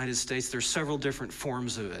worked in the United States, there's several different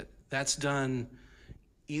forms of it. That's done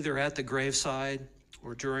either at the graveside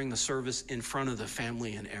or during the service in front of the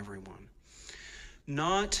family and everyone.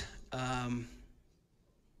 Not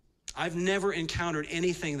I've never encountered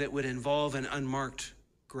anything that would involve an unmarked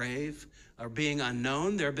grave or being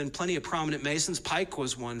unknown. There have been plenty of prominent Masons. Pike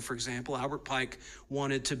was one, for example. Albert Pike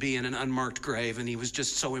wanted to be in an unmarked grave, and he was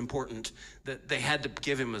just so important that they had to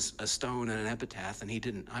give him a stone and an epitaph, and he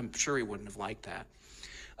didn't. I'm sure he wouldn't have liked that.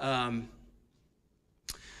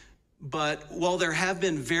 But while there have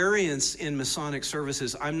been variants in Masonic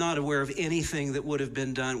services, I'm not aware of anything that would have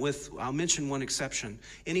been done with, I'll mention one exception,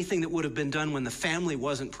 anything that would have been done when the family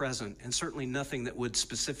wasn't present, and certainly nothing that would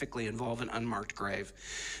specifically involve an unmarked grave.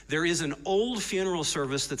 There is an old funeral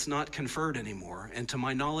service that's not conferred anymore, and to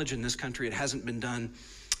my knowledge in this country, it hasn't been done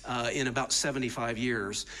in about 75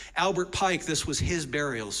 years. Albert Pike, this was his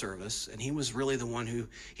burial service, and he was really the one who,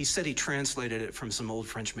 he said he translated it from some old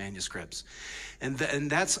French manuscripts. And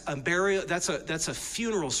that's a burial, that's a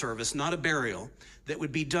funeral service, not a burial, that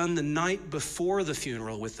would be done the night before the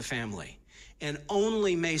funeral with the family. And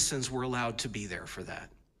only Masons were allowed to be there for that.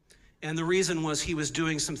 And the reason was he was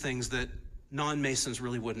doing some things that non-Masons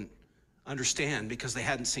really wouldn't understand because they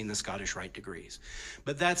hadn't seen the Scottish Rite degrees.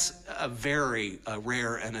 But that's a very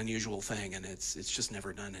rare and unusual thing, and it's just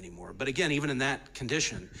never done anymore. But again, even in that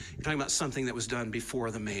condition, you're talking about something that was done before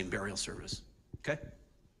the main burial service. Okay?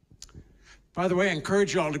 By the way, I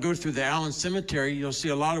encourage you all to go through the Allen Cemetery. You'll see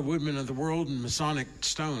a lot of Woodmen of the World and Masonic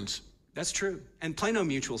stones. That's true. And Plano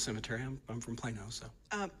Mutual Cemetery. I'm from Plano, so.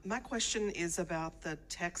 My question is about the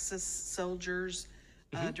Texas soldiers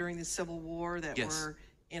during the Civil War that were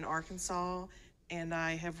in Arkansas, and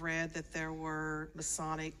I have read that there were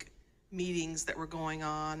Masonic meetings that were going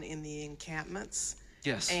on in the encampments.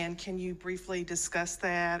 Yes. And can you briefly discuss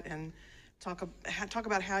that and talk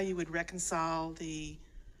about how you would reconcile the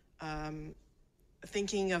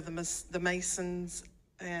thinking of the Masons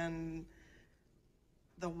and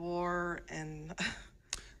the war and...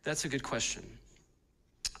 That's a good question.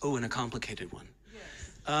 Oh, and a complicated one.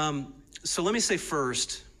 Yes. So let me say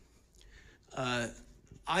first,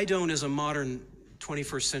 I don't, as a modern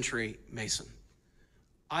 21st century Mason,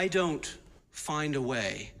 I don't find a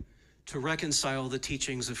way to reconcile the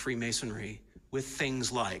teachings of Freemasonry with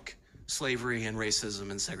things like slavery and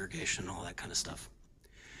racism and segregation and all that kind of stuff.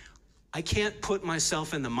 I can't put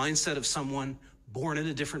myself in the mindset of someone born in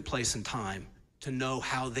a different place and time to know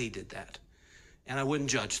how they did that. And I wouldn't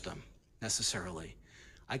judge them necessarily.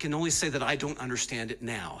 I can only say that I don't understand it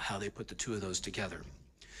now, how they put the two of those together.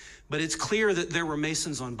 But it's clear that there were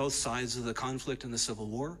Masons on both sides of the conflict in the Civil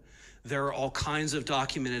War. There are all kinds of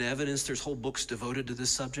documented evidence. There's whole books devoted to this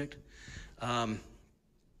subject of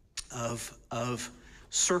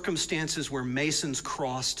circumstances where Masons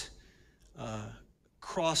crossed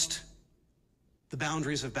the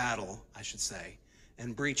boundaries of battle, I should say,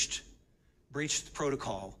 and breached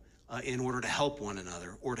protocol in order to help one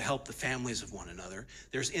another or to help the families of one another.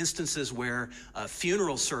 There's instances where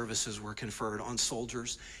funeral services were conferred on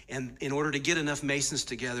soldiers, and in order to get enough Masons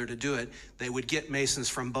together to do it, they would get Masons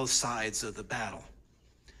from both sides of the battle.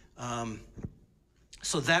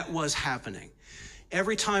 So that was happening.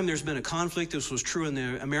 Every time there's been a conflict, this was true in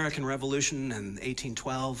the American Revolution and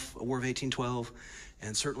 1812, War of 1812,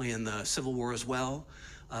 and certainly in the Civil War as well.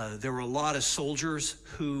 There were a lot of soldiers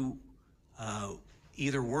who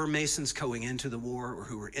either were Masons going into the war or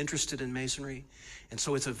who were interested in Masonry. And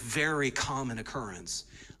so it's a very common occurrence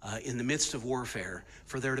in the midst of warfare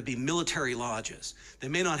for there to be military lodges. They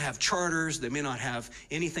may not have charters, they may not have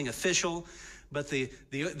anything official, but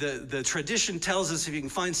the tradition tells us if you can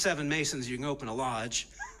find 7 Masons, you can open a lodge.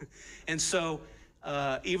 And so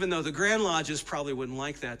even though the Grand Lodges probably wouldn't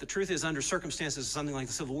like that, the truth is under circumstances of something like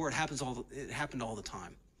the Civil War, it happened all the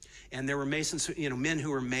time. And there were Masons, men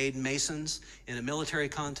who were made Masons in a military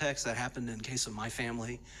context. That happened in the case of my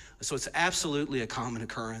family. So it's absolutely a common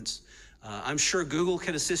occurrence. I'm sure Google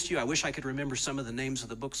could assist you. I wish I could remember some of the names of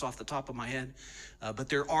the books off the top of my head. But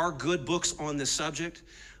there are good books on this subject.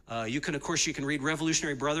 Of course, you can read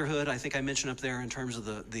Revolutionary Brotherhood. I think I mentioned up there in terms of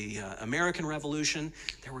the American Revolution.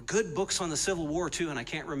 There were good books on the Civil War too, and I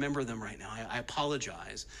can't remember them right now. I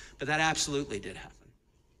apologize, but that absolutely did happen.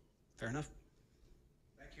 Fair enough?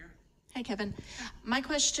 Hi, Kevin. My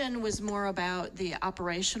question was more about the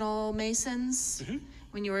operational Masons. Mm-hmm.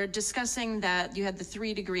 When you were discussing that you had the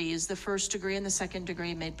 3 degrees, the first degree and the second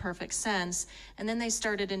degree made perfect sense, and then they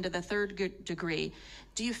started into the third degree.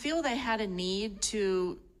 Do you feel they had a need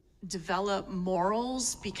to develop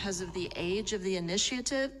morals because of the age of the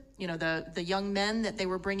initiative? The young men that they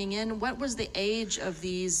were bringing in? What was the age of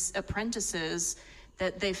these apprentices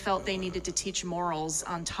that they felt they needed to teach morals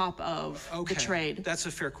on top of the trade? That's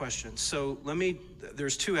a fair question. So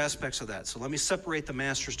there's 2 aspects of that. So let me separate the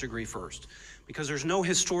master's degree first, because there's no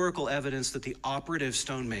historical evidence that the operative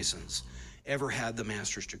stonemasons ever had the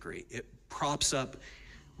master's degree. It props up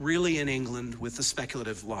really in England with the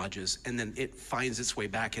speculative lodges, and then it finds its way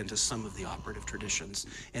back into some of the operative traditions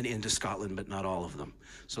and into Scotland, but not all of them.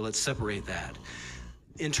 So let's separate that.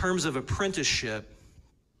 In terms of apprenticeship,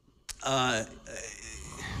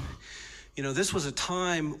 you know, this was a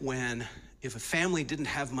time when if a family didn't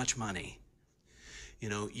have much money, you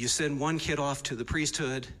know, you send one kid off to the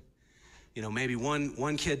priesthood, you know, maybe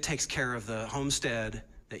one kid takes care of the homestead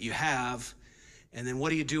that you have, and then what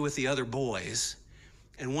do you do with the other boys?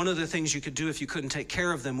 And one of the things you could do if you couldn't take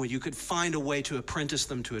care of them was you could find a way to apprentice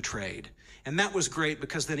them to a trade. And that was great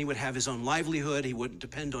because then he would have his own livelihood, he wouldn't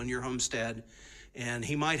depend on your homestead, and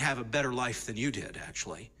he might have a better life than you did,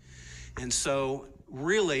 actually. And so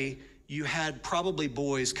really, you had probably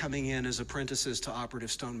boys coming in as apprentices to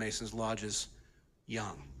operative stonemasons' lodges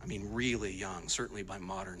young. I mean, really young, certainly by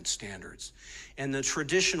modern standards. And the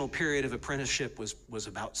traditional period of apprenticeship was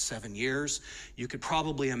about 7 years. You could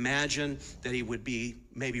probably imagine that he would be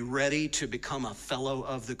maybe ready to become a fellow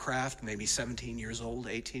of the craft, maybe 17 years old,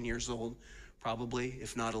 18 years old, probably,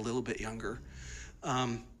 if not a little bit younger.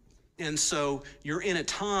 And so you're in a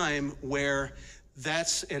time where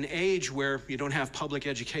that's an age where you don't have public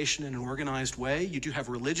education in an organized way. You do have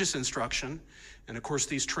religious instruction. And of course,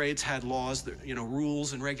 these trades had laws, that, you know,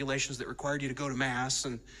 rules and regulations that required you to go to mass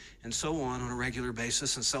and so on a regular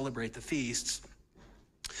basis and celebrate the feasts.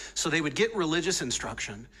 So they would get religious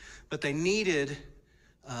instruction, but they needed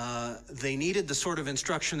the sort of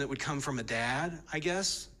instruction that would come from a dad, I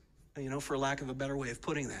guess, you know, for lack of a better way of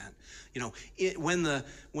putting that. You know, when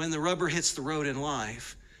the rubber hits the road in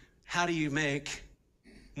life, how do you make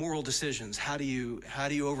moral decisions? How do you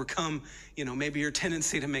overcome, you know, maybe your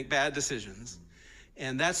tendency to make bad decisions?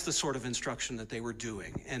 And that's the sort of instruction that they were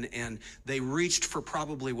doing. And they reached for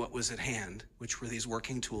probably what was at hand, which were these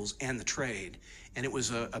working tools and the trade. And it was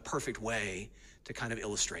a perfect way to kind of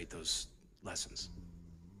illustrate those lessons.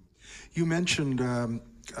 You mentioned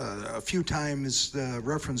a few times the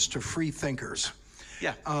reference to free thinkers.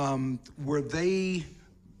 Yeah. Were they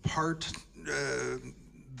part,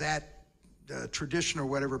 that tradition or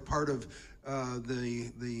whatever, part of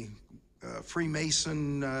the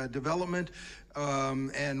Freemason development?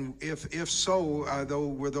 And if so, though,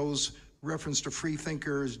 were those reference to free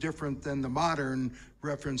thinkers different than the modern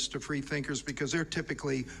reference to free thinkers, because they're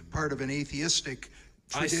typically part of an atheistic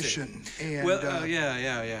tradition? And, well,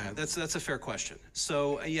 yeah. That's a fair question.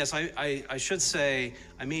 So yes, I should say,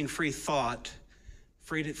 I mean free thought,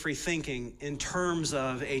 free thinking in terms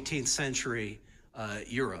of 18th century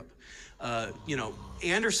Europe. You know,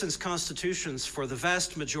 Anderson's constitutions for the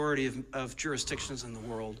vast majority of jurisdictions in the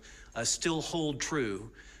world still hold true.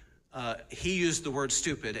 He used the word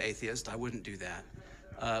stupid atheist. I wouldn't do that.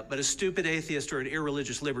 But a stupid atheist or an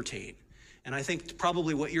irreligious libertine. And I think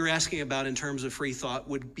probably what you're asking about in terms of free thought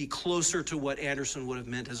would be closer to what Anderson would have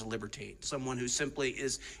meant as a libertine. Someone who simply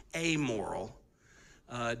is amoral,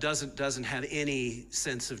 doesn't have any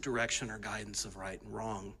sense of direction or guidance of right and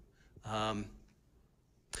wrong.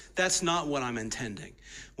 That's not what I'm intending.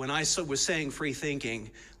 When I was saying free thinking,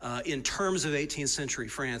 in terms of 18th century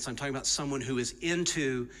France, I'm talking about someone who is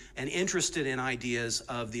into and interested in ideas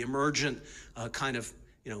of the emergent kind of,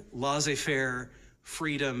 you know, laissez-faire,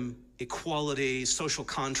 freedom, equality, social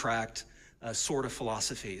contract sort of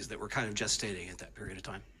philosophies that were kind of gestating at that period of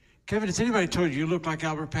time. Kevin, has anybody told you you look like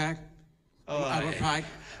Albert Pike? Oh, Albert Pike?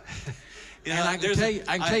 Yeah, and I can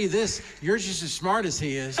tell you this, you're just as smart as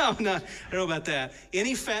he is. Oh, no, I don't know about that.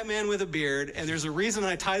 Any fat man with a beard, and there's a reason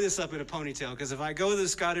I tie this up in a ponytail, because if I go the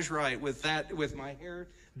Scottish Rite with my hair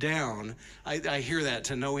down, I hear that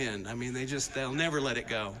to no end. I mean, they'll never let it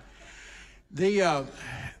go. The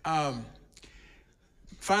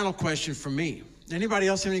final question from me. Anybody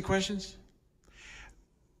else have any questions?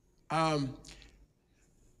 I've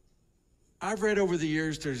read over the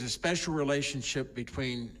years there's a special relationship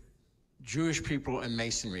between Jewish people and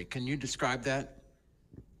Masonry. Can you describe that?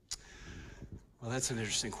 Well, that's an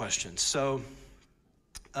interesting question. So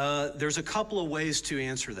there's a couple of ways to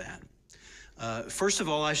answer that. First of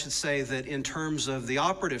all, I should say that in terms of the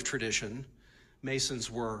operative tradition,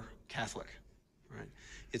 Masons were Catholic, right?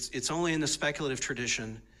 It's only in the speculative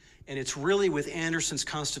tradition, and it's really with Anderson's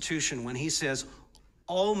Constitution when he says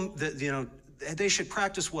they should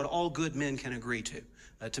practice what all good men can agree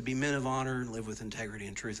to be men of honor and live with integrity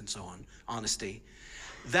and truth and so on, honesty.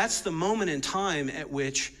 That's the moment in time at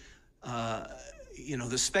which,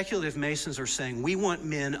 the speculative Masons are saying, we want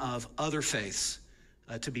men of other faiths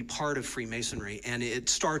to be part of Freemasonry, and it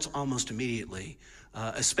starts almost immediately,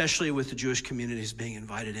 especially with the Jewish communities being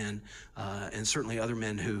invited in, and certainly other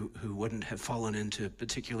men who wouldn't have fallen into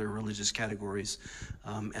particular religious categories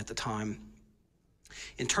at the time.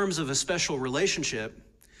 In terms of a special relationship,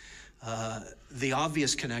 the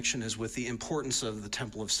obvious connection is with the importance of the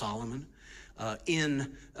Temple of Solomon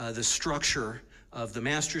in the structure of the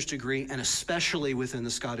master's degree, and especially within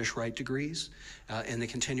the Scottish Rite degrees, and the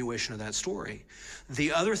continuation of that story.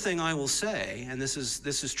 The other thing I will say, and this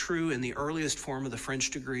is true in the earliest form of the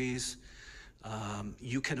French degrees,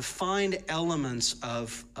 you can find elements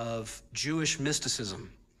of Jewish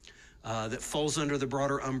mysticism that falls under the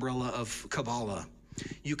broader umbrella of Kabbalah.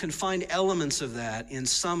 You can find elements of that in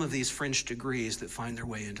some of these French degrees that find their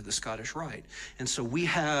way into the Scottish Rite. And so we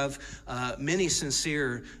have many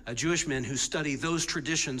sincere Jewish men who study those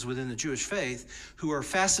traditions within the Jewish faith who are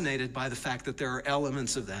fascinated by the fact that there are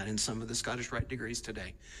elements of that in some of the Scottish Rite degrees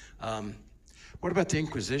today. What about the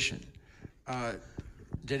Inquisition?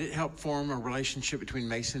 Did it help form a relationship between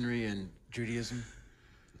Masonry and Judaism?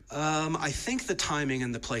 I think the timing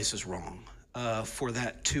and the place is wrong. For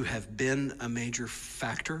that to have been a major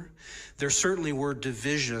factor. There certainly were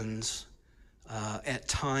divisions at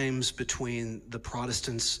times between the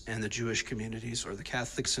Protestants and the Jewish communities, or the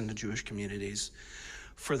Catholics and the Jewish communities.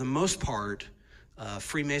 For the most part,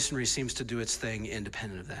 Freemasonry seems to do its thing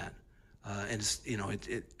independent of that.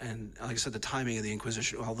 And like I said, the timing of the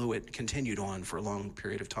Inquisition, although it continued on for a long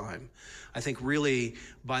period of time, I think really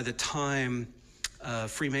by the time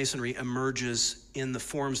Freemasonry emerges in the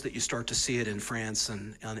forms that you start to see it in France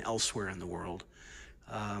and elsewhere in the world.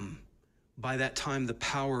 By that time, the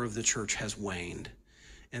power of the church has waned,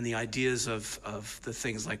 and the ideas of the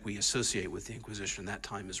things like we associate with the Inquisition, that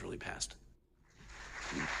time is really past.